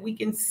look at it. We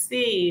can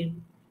see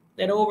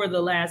that over the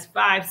last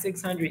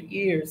 500-600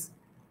 years,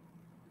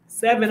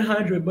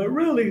 700, but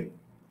really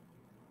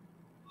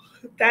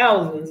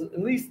thousands,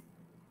 at least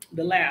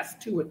the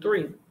last 2 or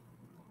 3,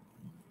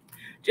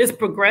 just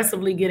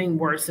progressively getting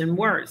worse and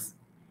worse.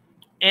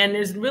 And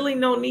there's really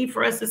no need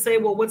for us to say,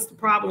 well, what's the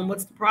problem?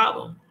 What's the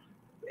problem?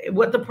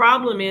 What the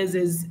problem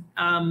is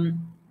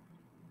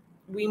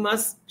we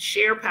must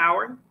share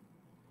power.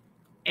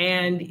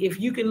 And if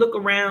you can look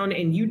around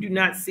and you do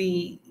not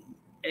see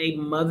a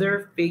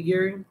mother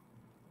figure,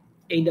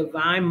 a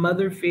divine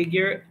mother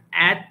figure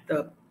at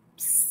the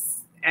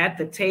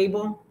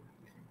table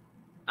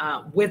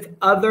with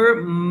other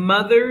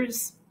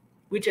mothers,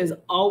 which has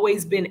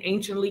always been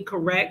anciently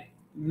correct,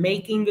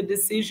 making the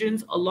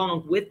decisions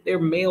along with their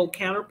male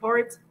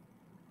counterparts,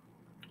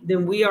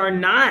 then we are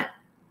not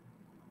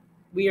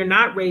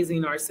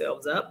raising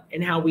ourselves up.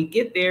 And how we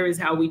get there is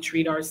how we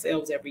treat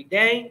ourselves every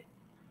day.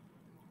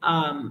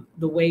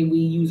 The way we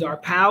use our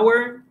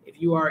power.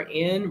 If you are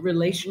in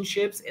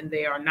relationships and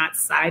they are not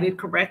sided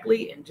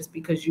correctly, and just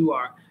because you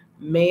are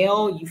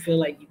male, you feel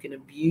like you can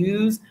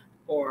abuse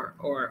or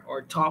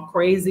talk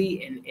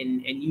crazy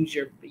and use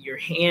your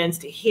hands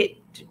to hit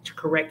to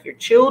correct your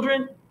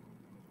children,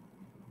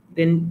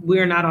 then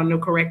we're not on the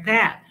correct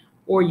path.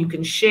 Or you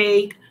can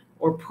shake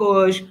or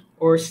push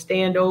or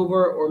stand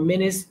over or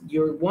menace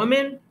your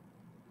woman,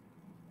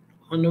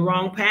 on the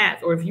wrong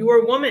path. Or if you are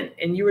a woman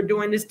and you are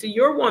doing this to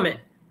your woman,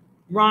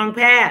 wrong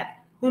path.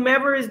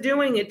 Whomever is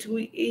doing it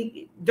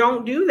to,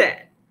 don't do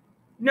that.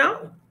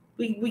 No,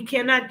 We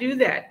cannot do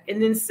that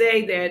and then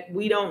say that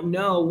we don't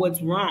know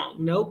what's wrong.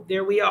 Nope,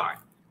 there we are.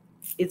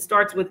 It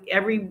starts with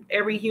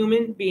every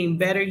human being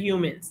better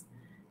humans.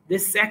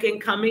 This second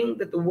coming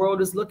that the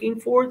world is looking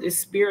for, this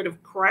spirit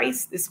of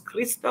Christ, this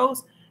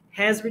Christos,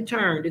 has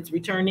returned. It's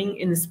returning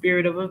in the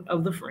spirit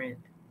of the friend.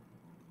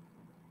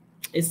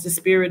 It's the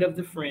spirit of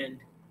the friend.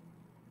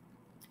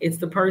 It's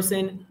the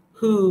person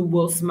who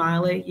will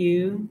smile at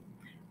you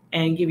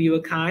and give you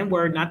a kind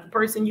word, not the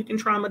person you can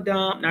trauma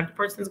dump, not the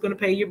person who's going to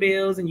pay your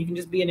bills and you can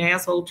just be an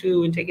asshole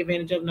to and take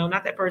advantage of. No,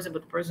 not that person,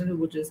 but the person who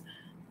will just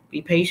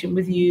be patient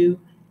with you,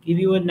 give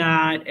you a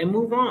nod, and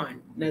move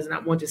on. Does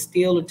not want to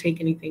steal or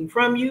take anything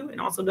from you, and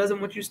also doesn't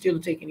want you to steal or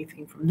take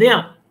anything from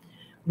them.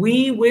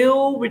 We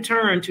will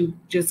return to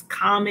just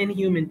common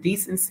human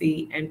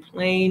decency and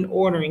plain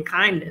order and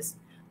kindness,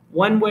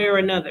 one way or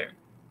another.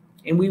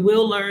 And we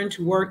will learn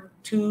to work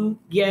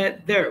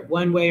together,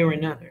 one way or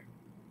another.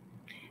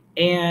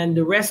 And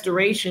the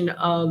restoration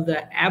of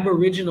the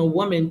Aboriginal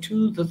woman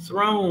to the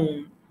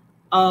throne,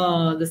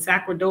 the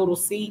Sacradotal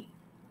seat,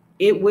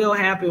 it will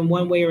happen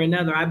one way or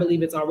another. I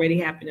believe it's already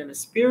happened on a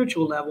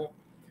spiritual level.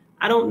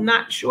 I'm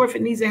not sure if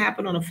it needs to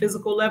happen on a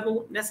physical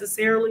level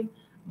necessarily,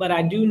 but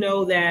I do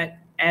know that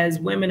as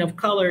women of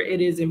color, it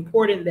is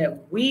important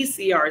that we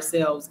see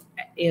ourselves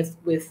as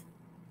with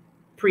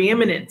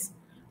preeminence.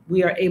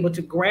 We are able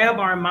to grab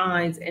our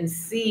minds and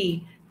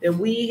see that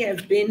we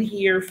have been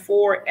here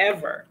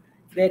forever,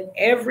 that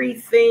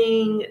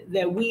everything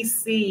that we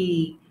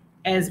see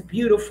as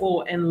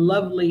beautiful and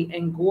lovely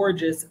and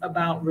gorgeous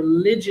about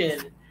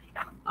religion,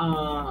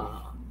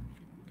 that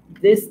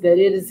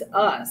it is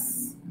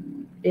us.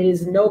 It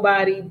is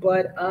nobody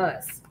but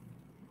us.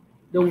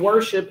 The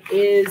worship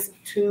is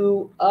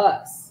to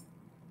us.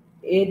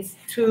 It's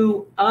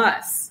to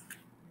us.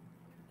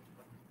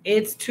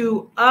 It's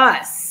to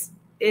us.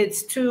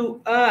 It's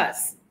to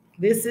us.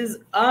 This is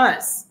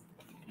us.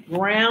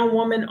 Brown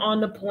woman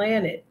on the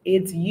planet.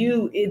 It's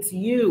you. It's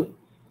you.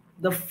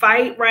 The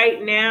fight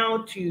right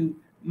now to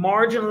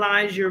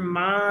marginalize your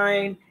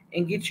mind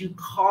and get you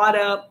caught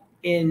up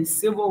in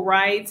civil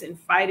rights and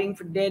fighting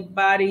for dead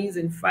bodies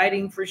and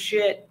fighting for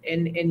shit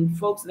and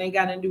folks that ain't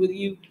got nothing to do with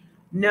you.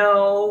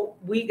 No,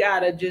 we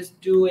gotta just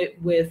do it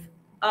with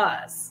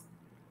us.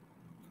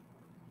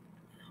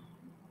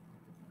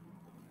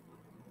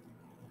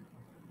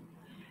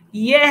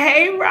 Yeah,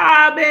 hey,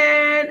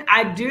 Robin.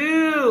 I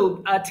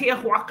do.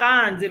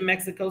 Tijuana's in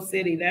Mexico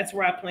City. That's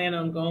where I plan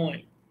on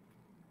going.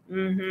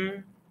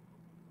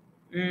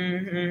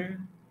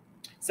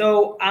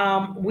 So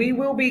we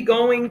will be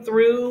going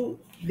through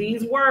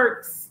these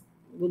works.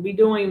 We'll be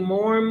doing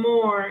more and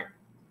more.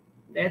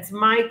 That's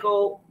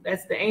Michael.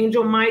 That's the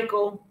angel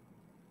Michael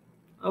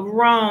of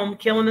Rome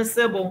killing a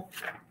Sibyl.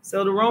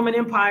 So the Roman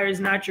Empire is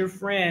not your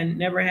friend.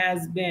 Never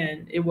has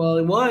been. It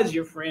was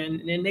your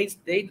friend, and then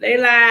they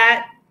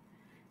lied.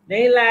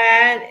 They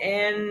lied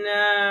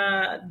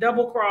and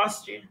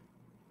double-crossed you.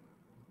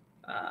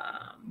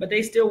 But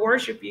they still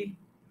worship you.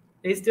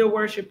 They still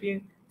worship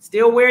you.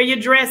 Still wear your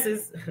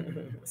dresses.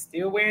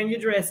 Still wearing your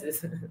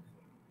dresses.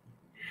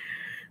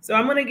 So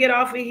I'm going to get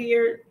off of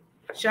here.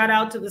 Shout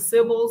out to the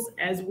Sibyls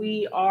as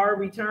we are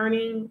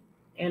returning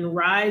and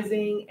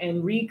rising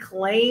and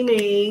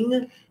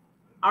reclaiming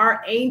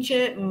our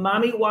ancient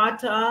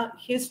Mamiwata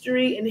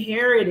history and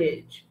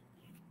heritage.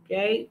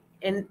 Okay.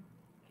 And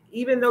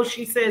even though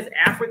she says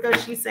Africa,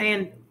 she's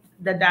saying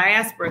the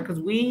diaspora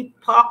because we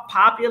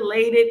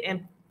populated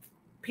and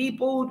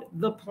peopled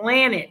the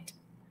planet.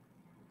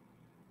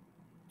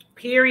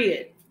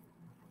 Period.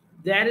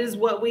 That is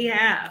what we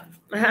have.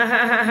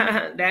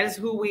 That is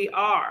who we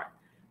are.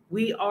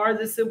 We are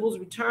the Sibyls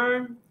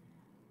return.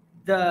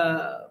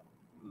 The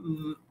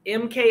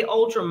MK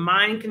Ultra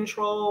mind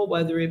control,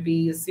 whether it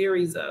be a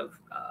series of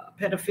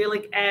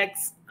pedophilic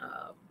acts,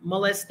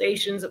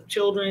 molestations of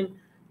children,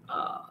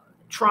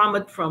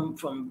 trauma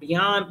from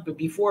beyond,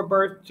 before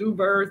birth, through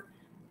birth,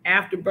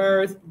 after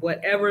birth,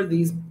 whatever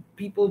these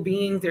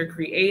beings they're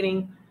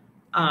creating,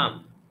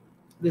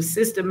 the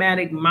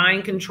systematic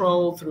mind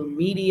control through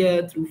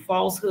media, through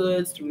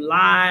falsehoods, through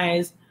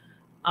lies,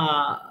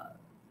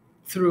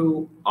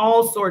 through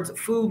all sorts of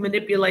food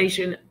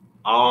manipulation,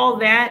 all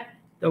that,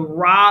 the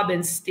rob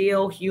and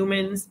steal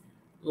humans'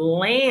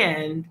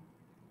 land,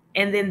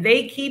 and then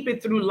they keep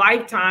it through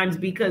lifetimes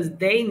because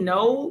they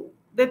know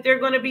that they're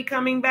going to be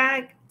coming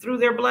back through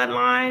their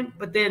bloodline,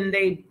 but then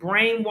they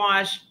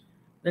brainwash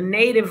the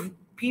native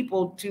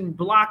people to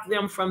block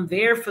them from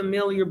their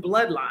familiar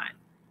bloodline.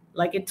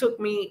 Like it took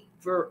me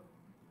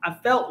I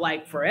felt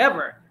like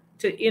forever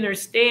to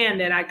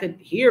understand that I could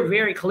hear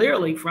very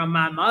clearly from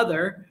my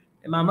mother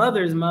and my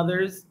mother's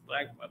mothers,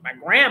 like my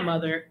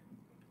grandmother,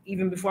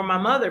 even before my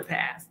mother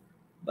passed.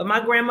 But my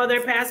grandmother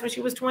passed when she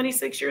was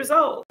 26 years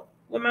old,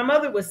 when my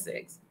mother was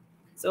 6.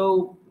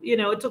 So,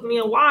 it took me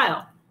a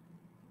while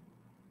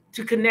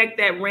to connect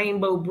that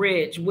rainbow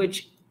bridge,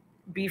 which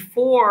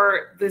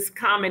before this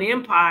common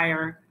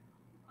empire,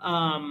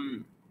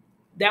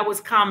 that was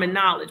common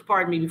knowledge.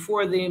 Pardon me,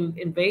 before the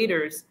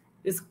invaders,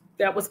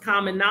 that was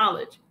common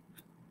knowledge.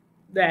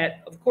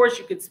 that, of course,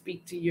 you could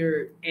speak to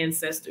your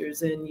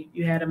ancestors and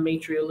you had a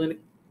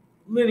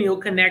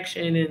matrilineal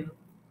connection and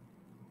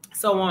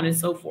so on and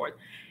so forth.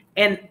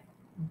 And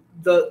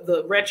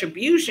the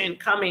retribution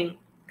coming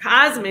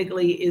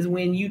cosmically is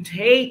when you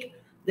take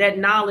that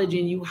knowledge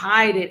and you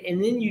hide it,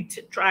 and then you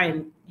try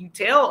and you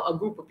tell a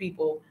group of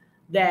people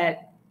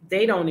that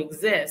they don't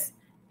exist,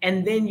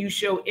 and then you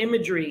show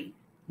imagery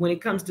when it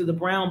comes to the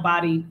brown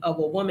body of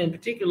a woman,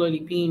 particularly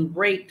being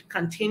raped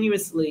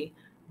continuously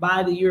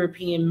by the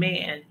European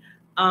man,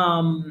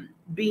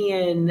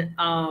 being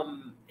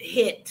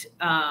hit,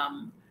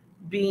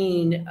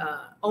 being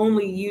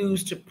only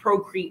used to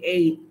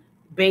procreate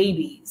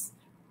babies,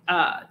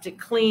 to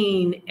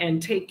clean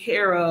and take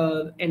care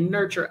of and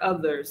nurture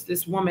others.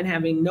 This woman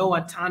having no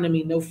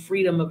autonomy, no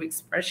freedom of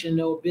expression,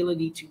 no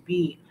ability to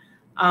be.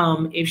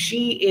 If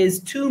she is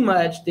too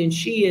much, then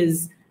she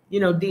is,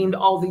 deemed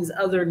all these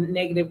other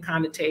negative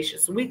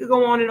connotations. So we could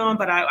go on and on,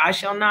 but I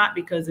shall not,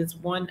 because it's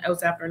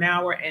after an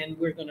hour and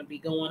we're going to be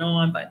going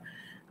on. But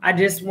I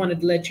just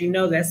wanted to let you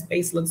know that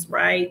space looks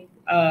right.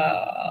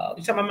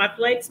 You talking about my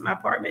place, my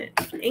apartment?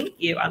 Thank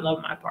you. I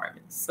love my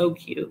apartment. It's so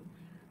cute.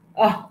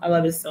 Oh, I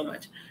love it so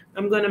much.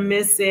 I'm going to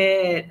miss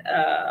it.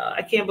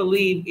 I can't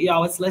believe,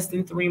 y'all, it's less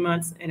than 3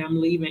 months and I'm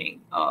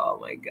leaving. Oh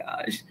my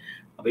gosh.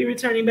 I'll be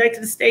returning back to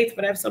the States,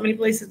 but I have so many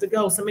places to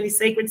go, so many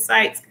sacred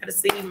sites. Got to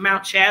see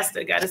Mount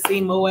Shasta, got to see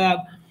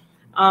Moab,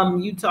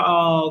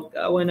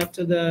 Utah, went up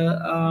to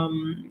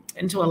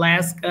into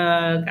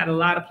Alaska, got a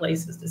lot of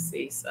places to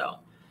see. So,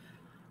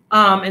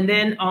 and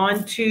then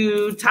on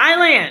to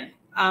Thailand.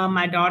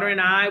 My daughter and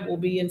I will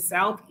be in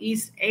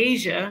Southeast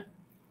Asia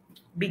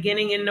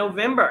beginning in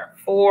November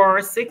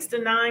for 6 to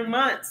 9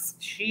 months.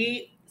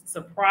 She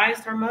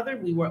surprised her mother.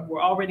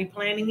 We're already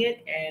planning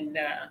it, and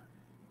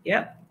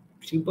yep.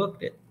 She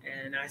booked it.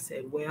 And I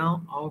said,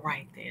 well, all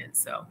right then.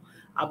 So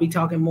I'll be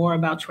talking more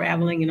about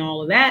traveling and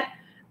all of that.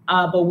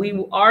 But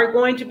we are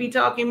going to be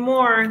talking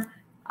more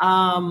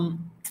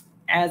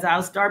as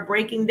I'll start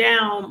breaking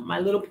down my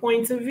little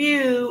points of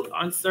view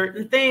on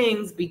certain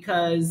things,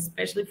 because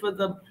especially for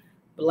the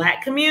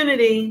Black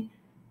community,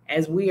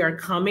 as we are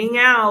coming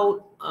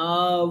out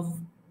of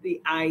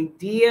the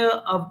idea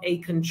of a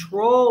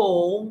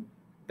control,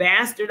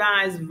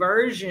 bastardized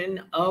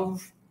version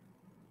of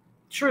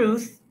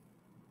truth,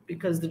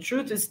 because the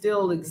truth is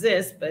still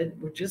exists, but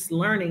we're just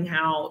learning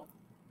how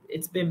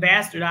it's been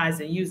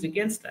bastardized and used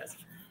against us.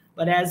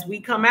 But as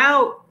we come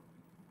out,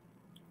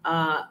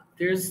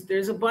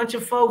 there's a bunch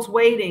of folks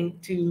waiting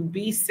to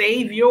be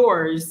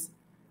saviors,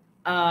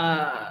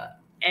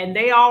 and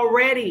they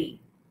already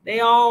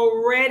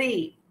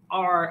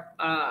are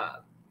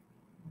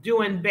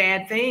doing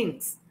bad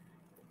things,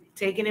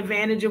 taking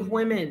advantage of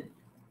women,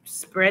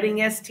 spreading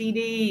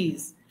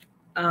STDs,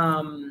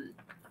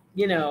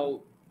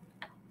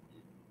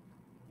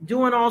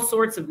 doing all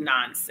sorts of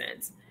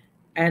nonsense.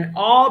 And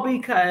all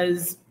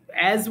because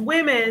as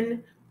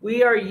women,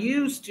 we are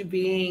used to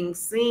being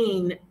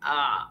seen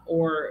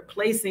or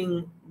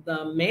placing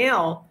the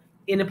male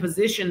in a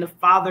position to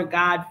father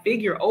God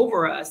figure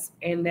over us,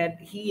 and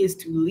that he is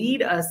to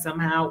lead us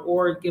somehow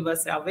or give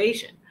us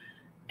salvation.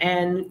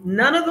 And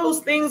none of those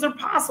things are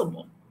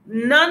possible.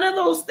 None of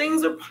those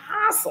things are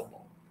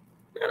possible.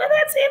 None of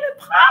that's even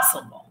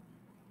possible.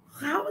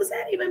 How is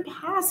that even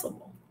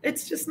possible?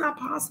 It's just not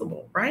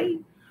possible, right?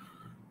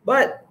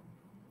 But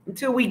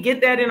until we get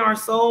that in our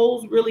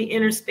souls, really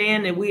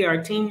understand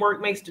that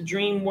teamwork makes the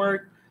dream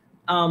work.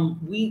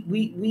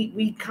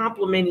 We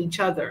complement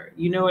each other.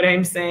 You know what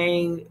I'm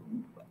saying?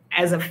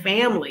 As a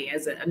family,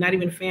 not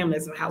even family,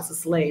 as a house of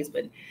slaves,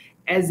 but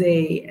as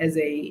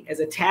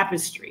a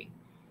tapestry.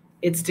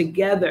 It's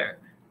together.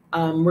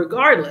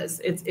 Regardless,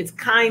 it's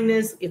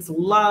kindness, it's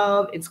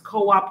love, it's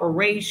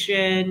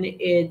cooperation.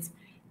 It's,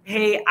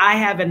 hey, I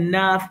have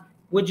enough.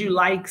 Would you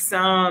like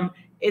some?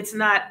 It's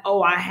not,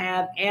 oh, I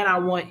have and I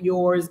want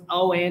yours.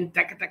 Oh, and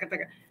taka, taka,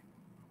 taka.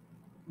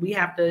 We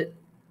have to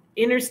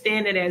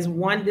understand that as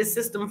this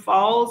system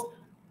falls,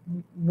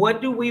 what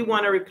do we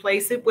want to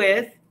replace it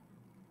with?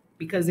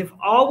 Because if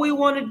all we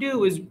want to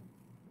do is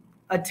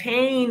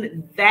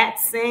attain that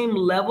same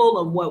level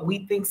of what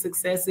we think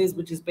success is,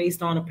 which is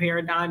based on a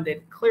paradigm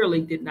that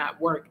clearly did not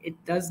work, it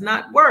does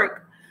not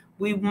work.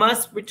 We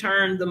must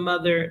return the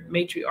mother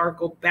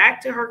matriarchal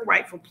back to her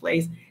rightful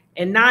place.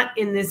 And not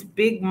in this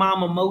big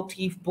mama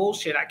motif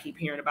bullshit I keep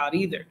hearing about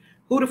either.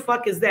 Who the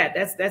fuck is that?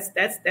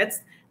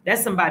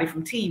 That's somebody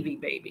from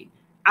TV, baby.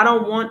 I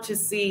don't want to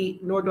see,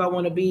 nor do I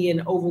want to be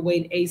an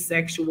overweight,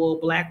 asexual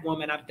Black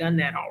woman. I've done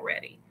that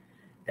already.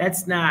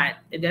 That's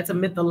a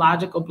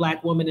mythological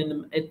Black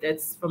woman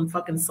that's from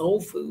fucking soul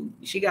food.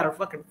 She got her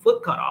fucking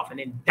foot cut off and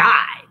then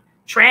died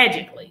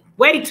tragically,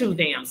 way too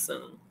damn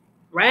soon,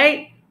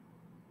 right?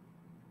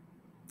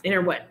 In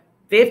her what,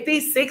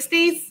 50s,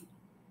 60s?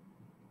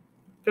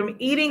 From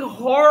eating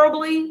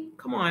horribly.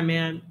 Come on,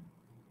 man.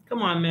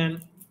 Come on,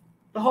 man.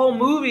 The whole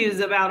movie is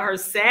about her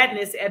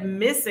sadness at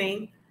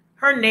missing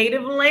her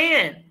native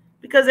land,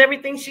 because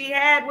everything she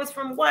had was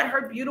from what?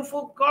 Her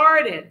beautiful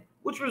garden,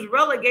 which was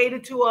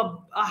relegated to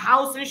a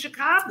house in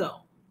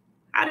Chicago.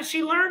 How did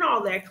she learn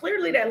all that?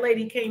 Clearly that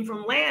lady came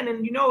from land,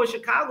 and you know, in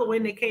Chicago,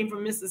 when they came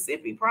from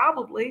Mississippi,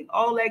 probably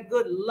all that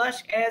good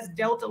lush ass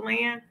Delta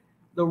land,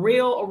 the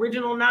real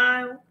original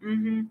Nile.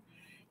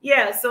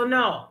 Yeah, so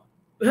no,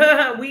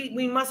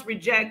 we must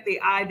reject the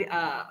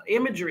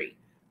imagery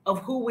of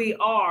who we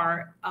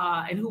are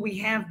and who we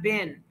have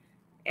been,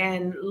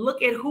 and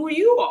look at who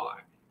you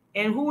are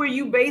and who are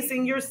you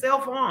basing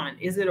yourself on.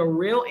 Is it a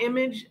real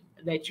image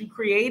that you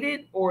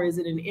created, or is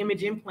it an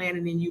image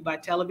implanted in you by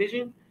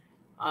television,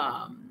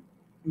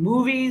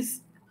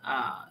 movies,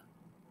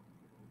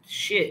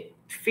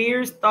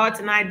 fears, thoughts,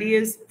 and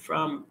ideas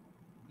from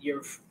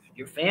your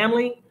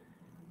family,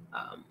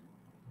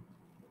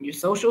 your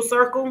social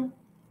circle?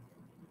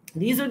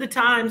 These are the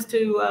times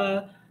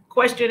to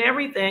question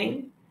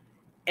everything.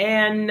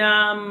 And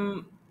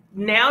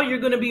now you're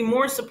going to be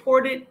more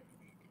supported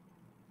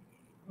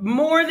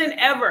more than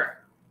ever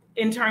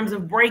in terms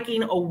of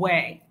breaking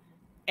away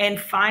and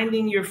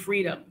finding your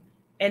freedom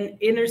and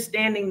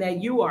understanding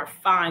that you are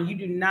fine. You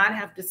do not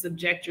have to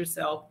subject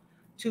yourself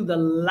to the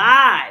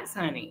lies,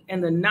 honey,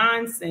 and the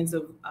nonsense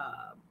of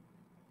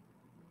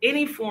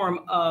any form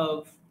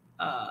of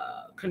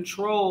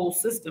control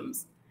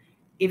systems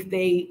if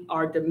they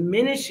are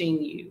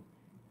diminishing you.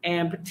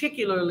 And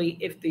particularly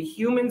if the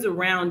humans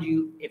around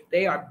you, if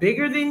they are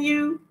bigger than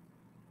you,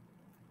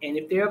 and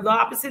if they're of the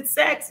opposite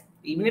sex,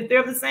 even if they're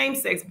of the same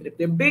sex, but if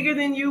they're bigger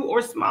than you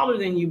or smaller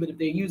than you, but if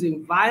they're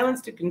using violence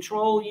to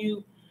control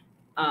you,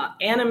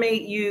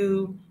 animate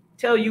you,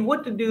 tell you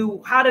what to do,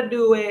 how to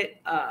do it,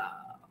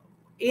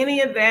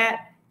 any of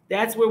that,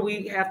 that's where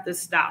we have to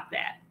stop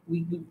that.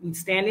 We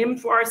stand in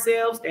for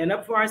ourselves, stand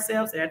up for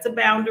ourselves. That's a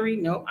boundary.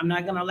 No, I'm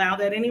not going to allow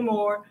that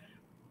anymore.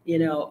 You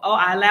know, oh,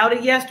 I allowed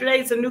it yesterday.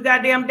 It's a new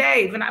goddamn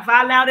day. If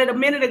I allowed it a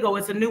minute ago,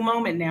 it's a new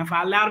moment now. If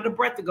I allowed it a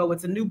breath ago,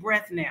 it's a new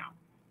breath now.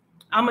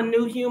 I'm a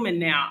new human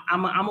now.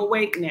 I'm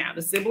awake now.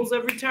 The Sibyls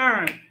have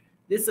returned.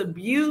 This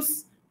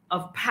abuse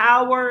of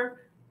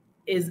power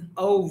is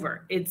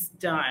over. It's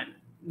done.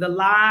 The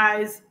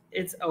lies,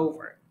 it's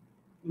over.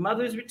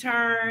 Mother's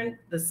returned.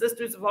 The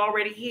sisters have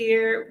already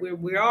here.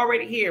 We're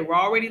already here. We're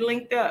already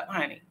linked up,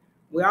 honey.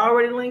 We're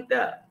already linked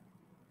up.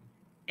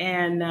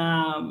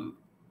 And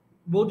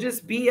we'll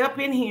just be up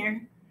in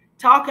here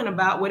talking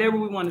about whatever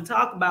we want to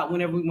talk about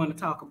whenever we want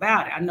to talk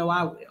about it. I know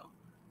I will.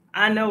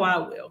 I know I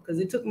will, because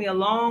it took me a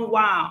long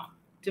while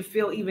to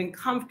feel even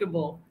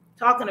comfortable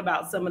talking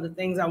about some of the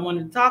things I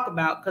wanted to talk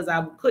about, because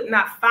I could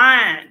not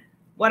find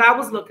what I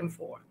was looking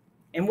for.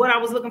 And what I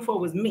was looking for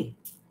was me.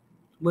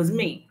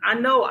 I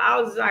know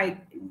I was like,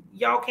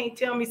 y'all can't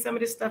tell me some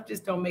of this stuff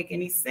just don't make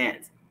any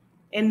sense.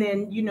 And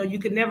then, you know, you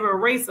could never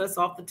erase us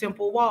off the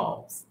temple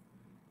walls.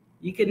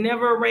 You could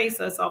never erase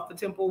us off the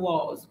temple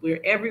walls. We're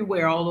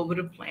everywhere, all over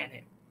the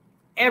planet.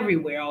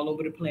 Everywhere, all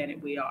over the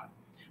planet we are.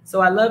 So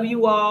I love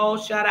you all.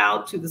 Shout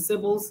out to the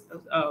Sibyls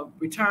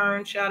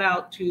return. Shout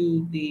out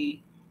to the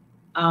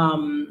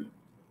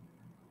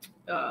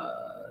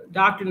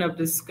Doctrine of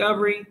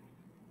Discovery,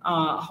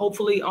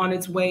 hopefully on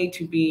its way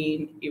to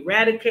being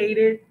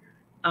eradicated.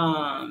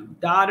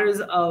 Daughters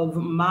of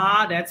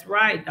Ma, that's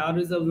right.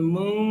 Daughters of the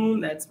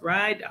Moon, that's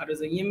right. Daughters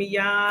of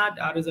Yemiya,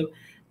 daughters of,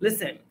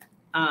 listen,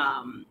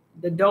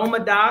 the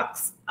Doma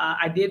Docs,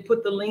 I did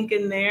put the link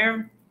in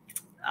there.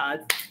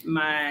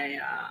 My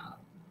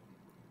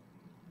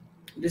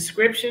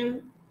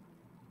description.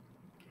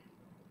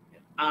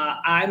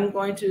 I'm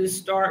going to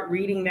start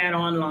reading that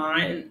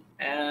online.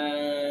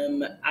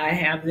 I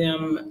have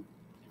them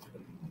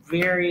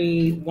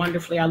very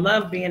wonderfully. I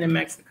love being in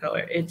Mexico.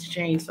 It's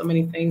changed so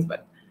many things,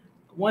 but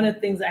one of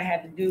the things I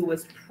had to do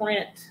was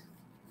print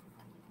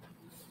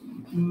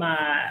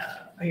my,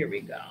 here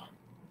we go,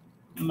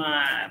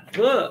 my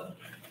book.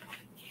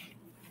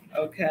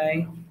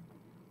 Okay.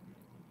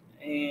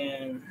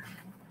 And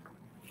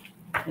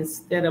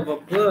instead of a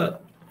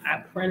book, I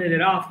printed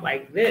it off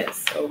like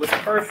this, so it was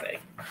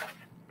perfect.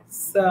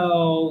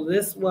 So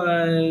this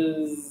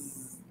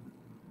was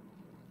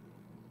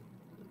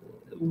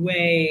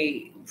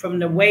way from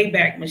the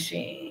Wayback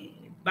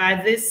Machine. By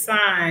this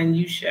sign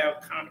you shall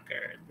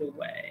conquer the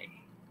way.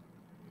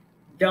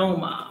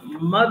 Doma,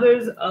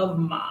 mothers of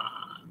Ma,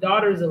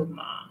 daughters of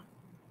Ma.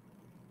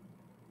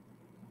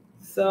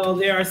 So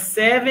there are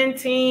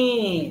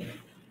 17.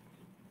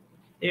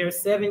 There are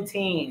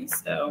 17.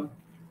 So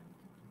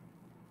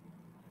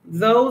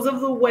those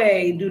of the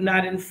way do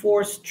not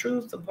enforce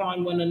truth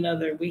upon one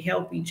another. We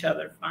help each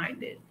other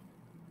find it.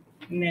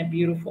 Isn't that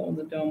beautiful?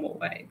 The Doma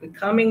way. The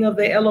coming of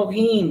the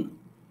Elohim.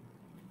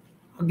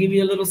 I'll give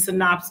you a little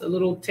synopsis, a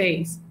little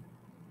taste.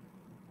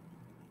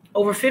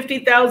 Over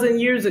 50,000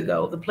 years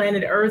ago, the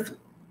planet Earth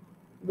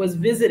was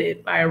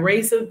visited by a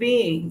race of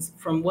beings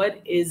from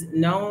what is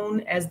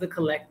known as the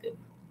collective.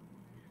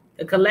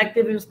 The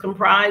collective is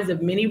comprised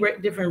of many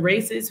different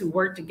races who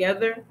work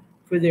together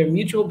for their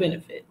mutual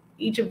benefit.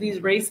 Each of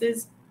these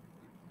races,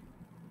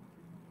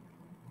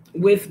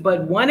 with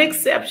but one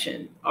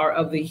exception, are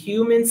of the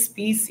human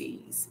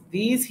species.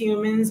 These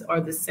humans are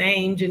the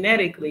same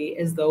genetically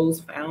as those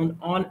found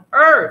on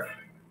Earth.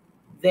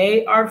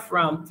 They are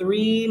from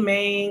 3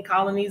 main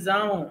colony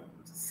zones: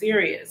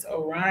 Sirius,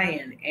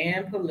 Orion,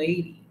 and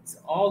Pleiades.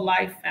 All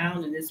life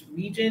found in this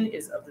region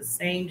is of the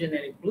same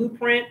genetic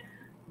blueprint,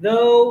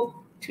 though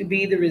to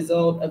be the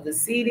result of the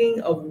seeding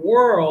of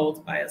worlds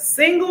by a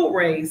single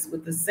race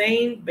with the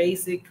same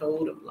basic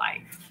code of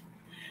life.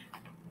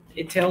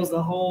 It tells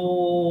the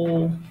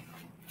whole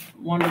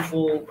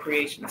wonderful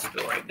creation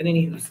story. But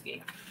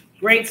anywho,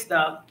 great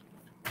stuff.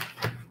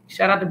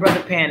 Shout out to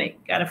Brother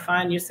Panic. Got to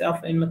find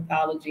yourself in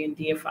mythology and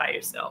deify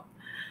yourself.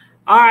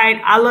 All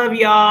right. I love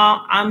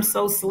y'all. I'm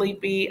so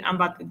sleepy. I'm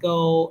about to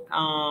go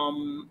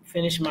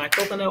finish my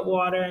coconut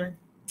water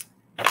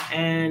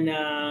and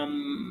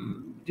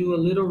do a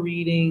little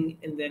reading,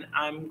 and then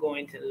I'm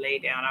going to lay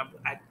down.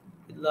 I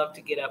would love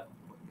to get up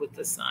with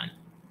the sun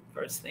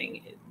first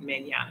thing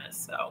mañana.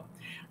 So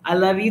I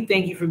love you.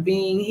 Thank you for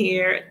being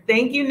here.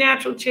 Thank you,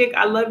 Natural Chick.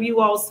 I love you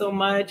all so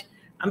much.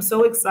 I'm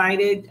so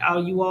excited.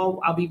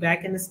 I'll be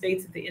back in the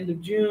States at the end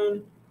of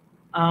June.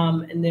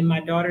 And then my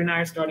daughter and I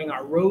are starting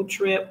our road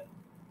trip.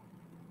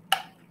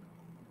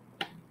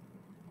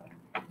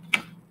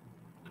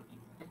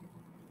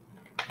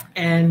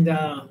 And,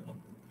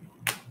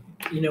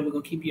 we're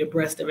going to keep you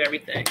abreast of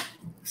everything.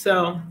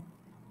 So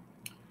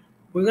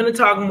we're going to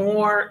talk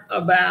more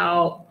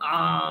about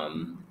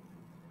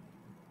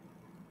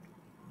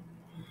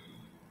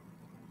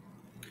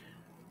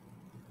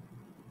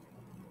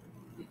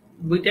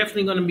we're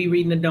definitely going to be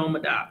reading the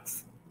Doma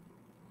Docs.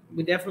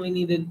 We definitely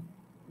need to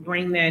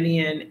bring that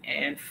in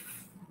and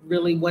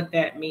really what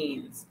that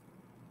means.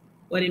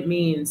 What it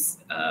means.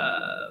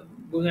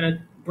 We're going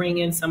to bring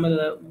in some of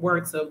the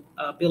works of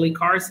Billy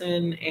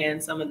Carson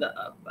and some of the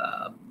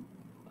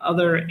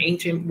other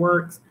ancient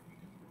works.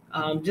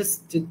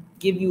 Just to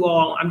give you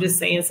all, I'm just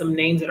saying some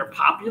names that are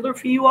popular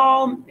for you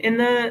all in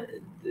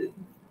the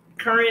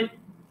current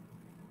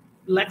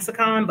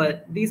lexicon,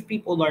 but these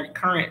people are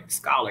current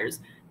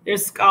scholars.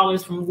 There's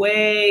scholars from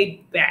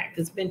way back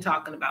that's been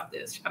talking about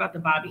this. Shout out to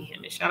Bobby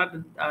Hemmett. Shout out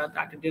to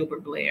Dr.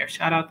 Dilbert Blair.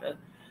 Shout out to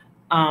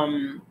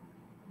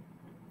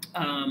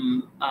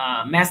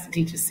Master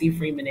Teacher C.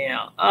 Freeman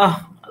L.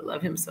 Oh, I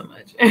love him so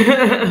much.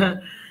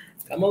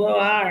 Come a little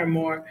higher,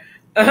 more.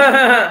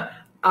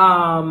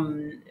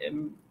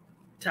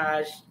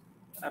 Taj,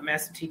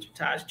 Master Teacher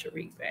Taj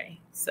Tariq Bey.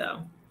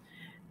 So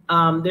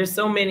there's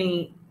so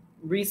many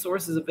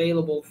resources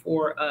available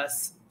for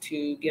us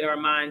to get our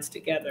minds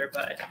together,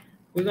 but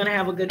we're going to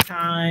have a good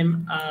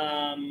time.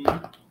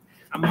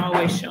 I'm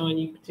always showing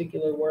you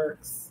particular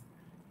works,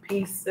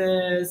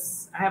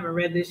 pieces. I haven't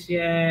read this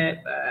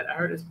yet, but I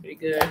heard it's pretty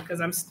good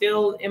because I'm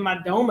still in my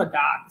Doma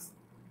Docs.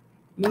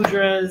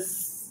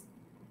 Mudras,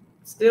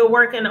 still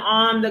working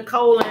on the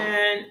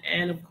colon,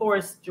 and of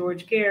course,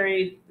 George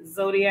Carey,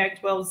 Zodiac,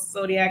 12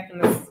 Zodiac,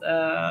 and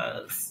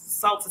the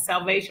Salts of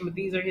Salvation. But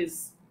these are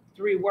his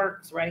 3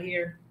 works right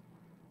here,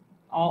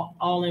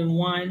 all in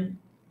one.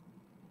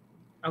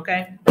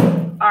 Okay.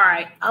 All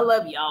right. I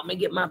love y'all. I'm going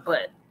to get my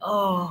butt.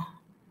 Oh,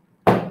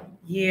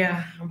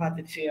 yeah. I'm about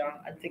to chill.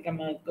 I think I'm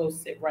going to go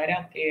sit right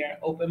out there,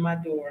 open my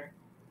door,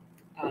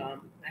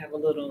 have a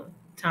little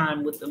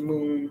time with the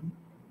moon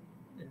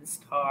and the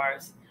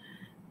stars.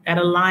 That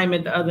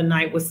alignment the other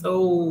night was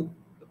so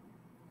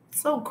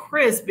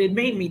crisp. It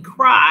made me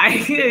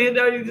cry.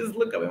 You just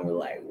look up and we're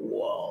like,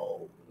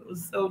 whoa. It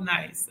was so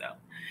nice. So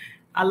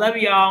I love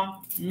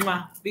y'all.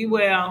 Mwah. Be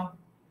well.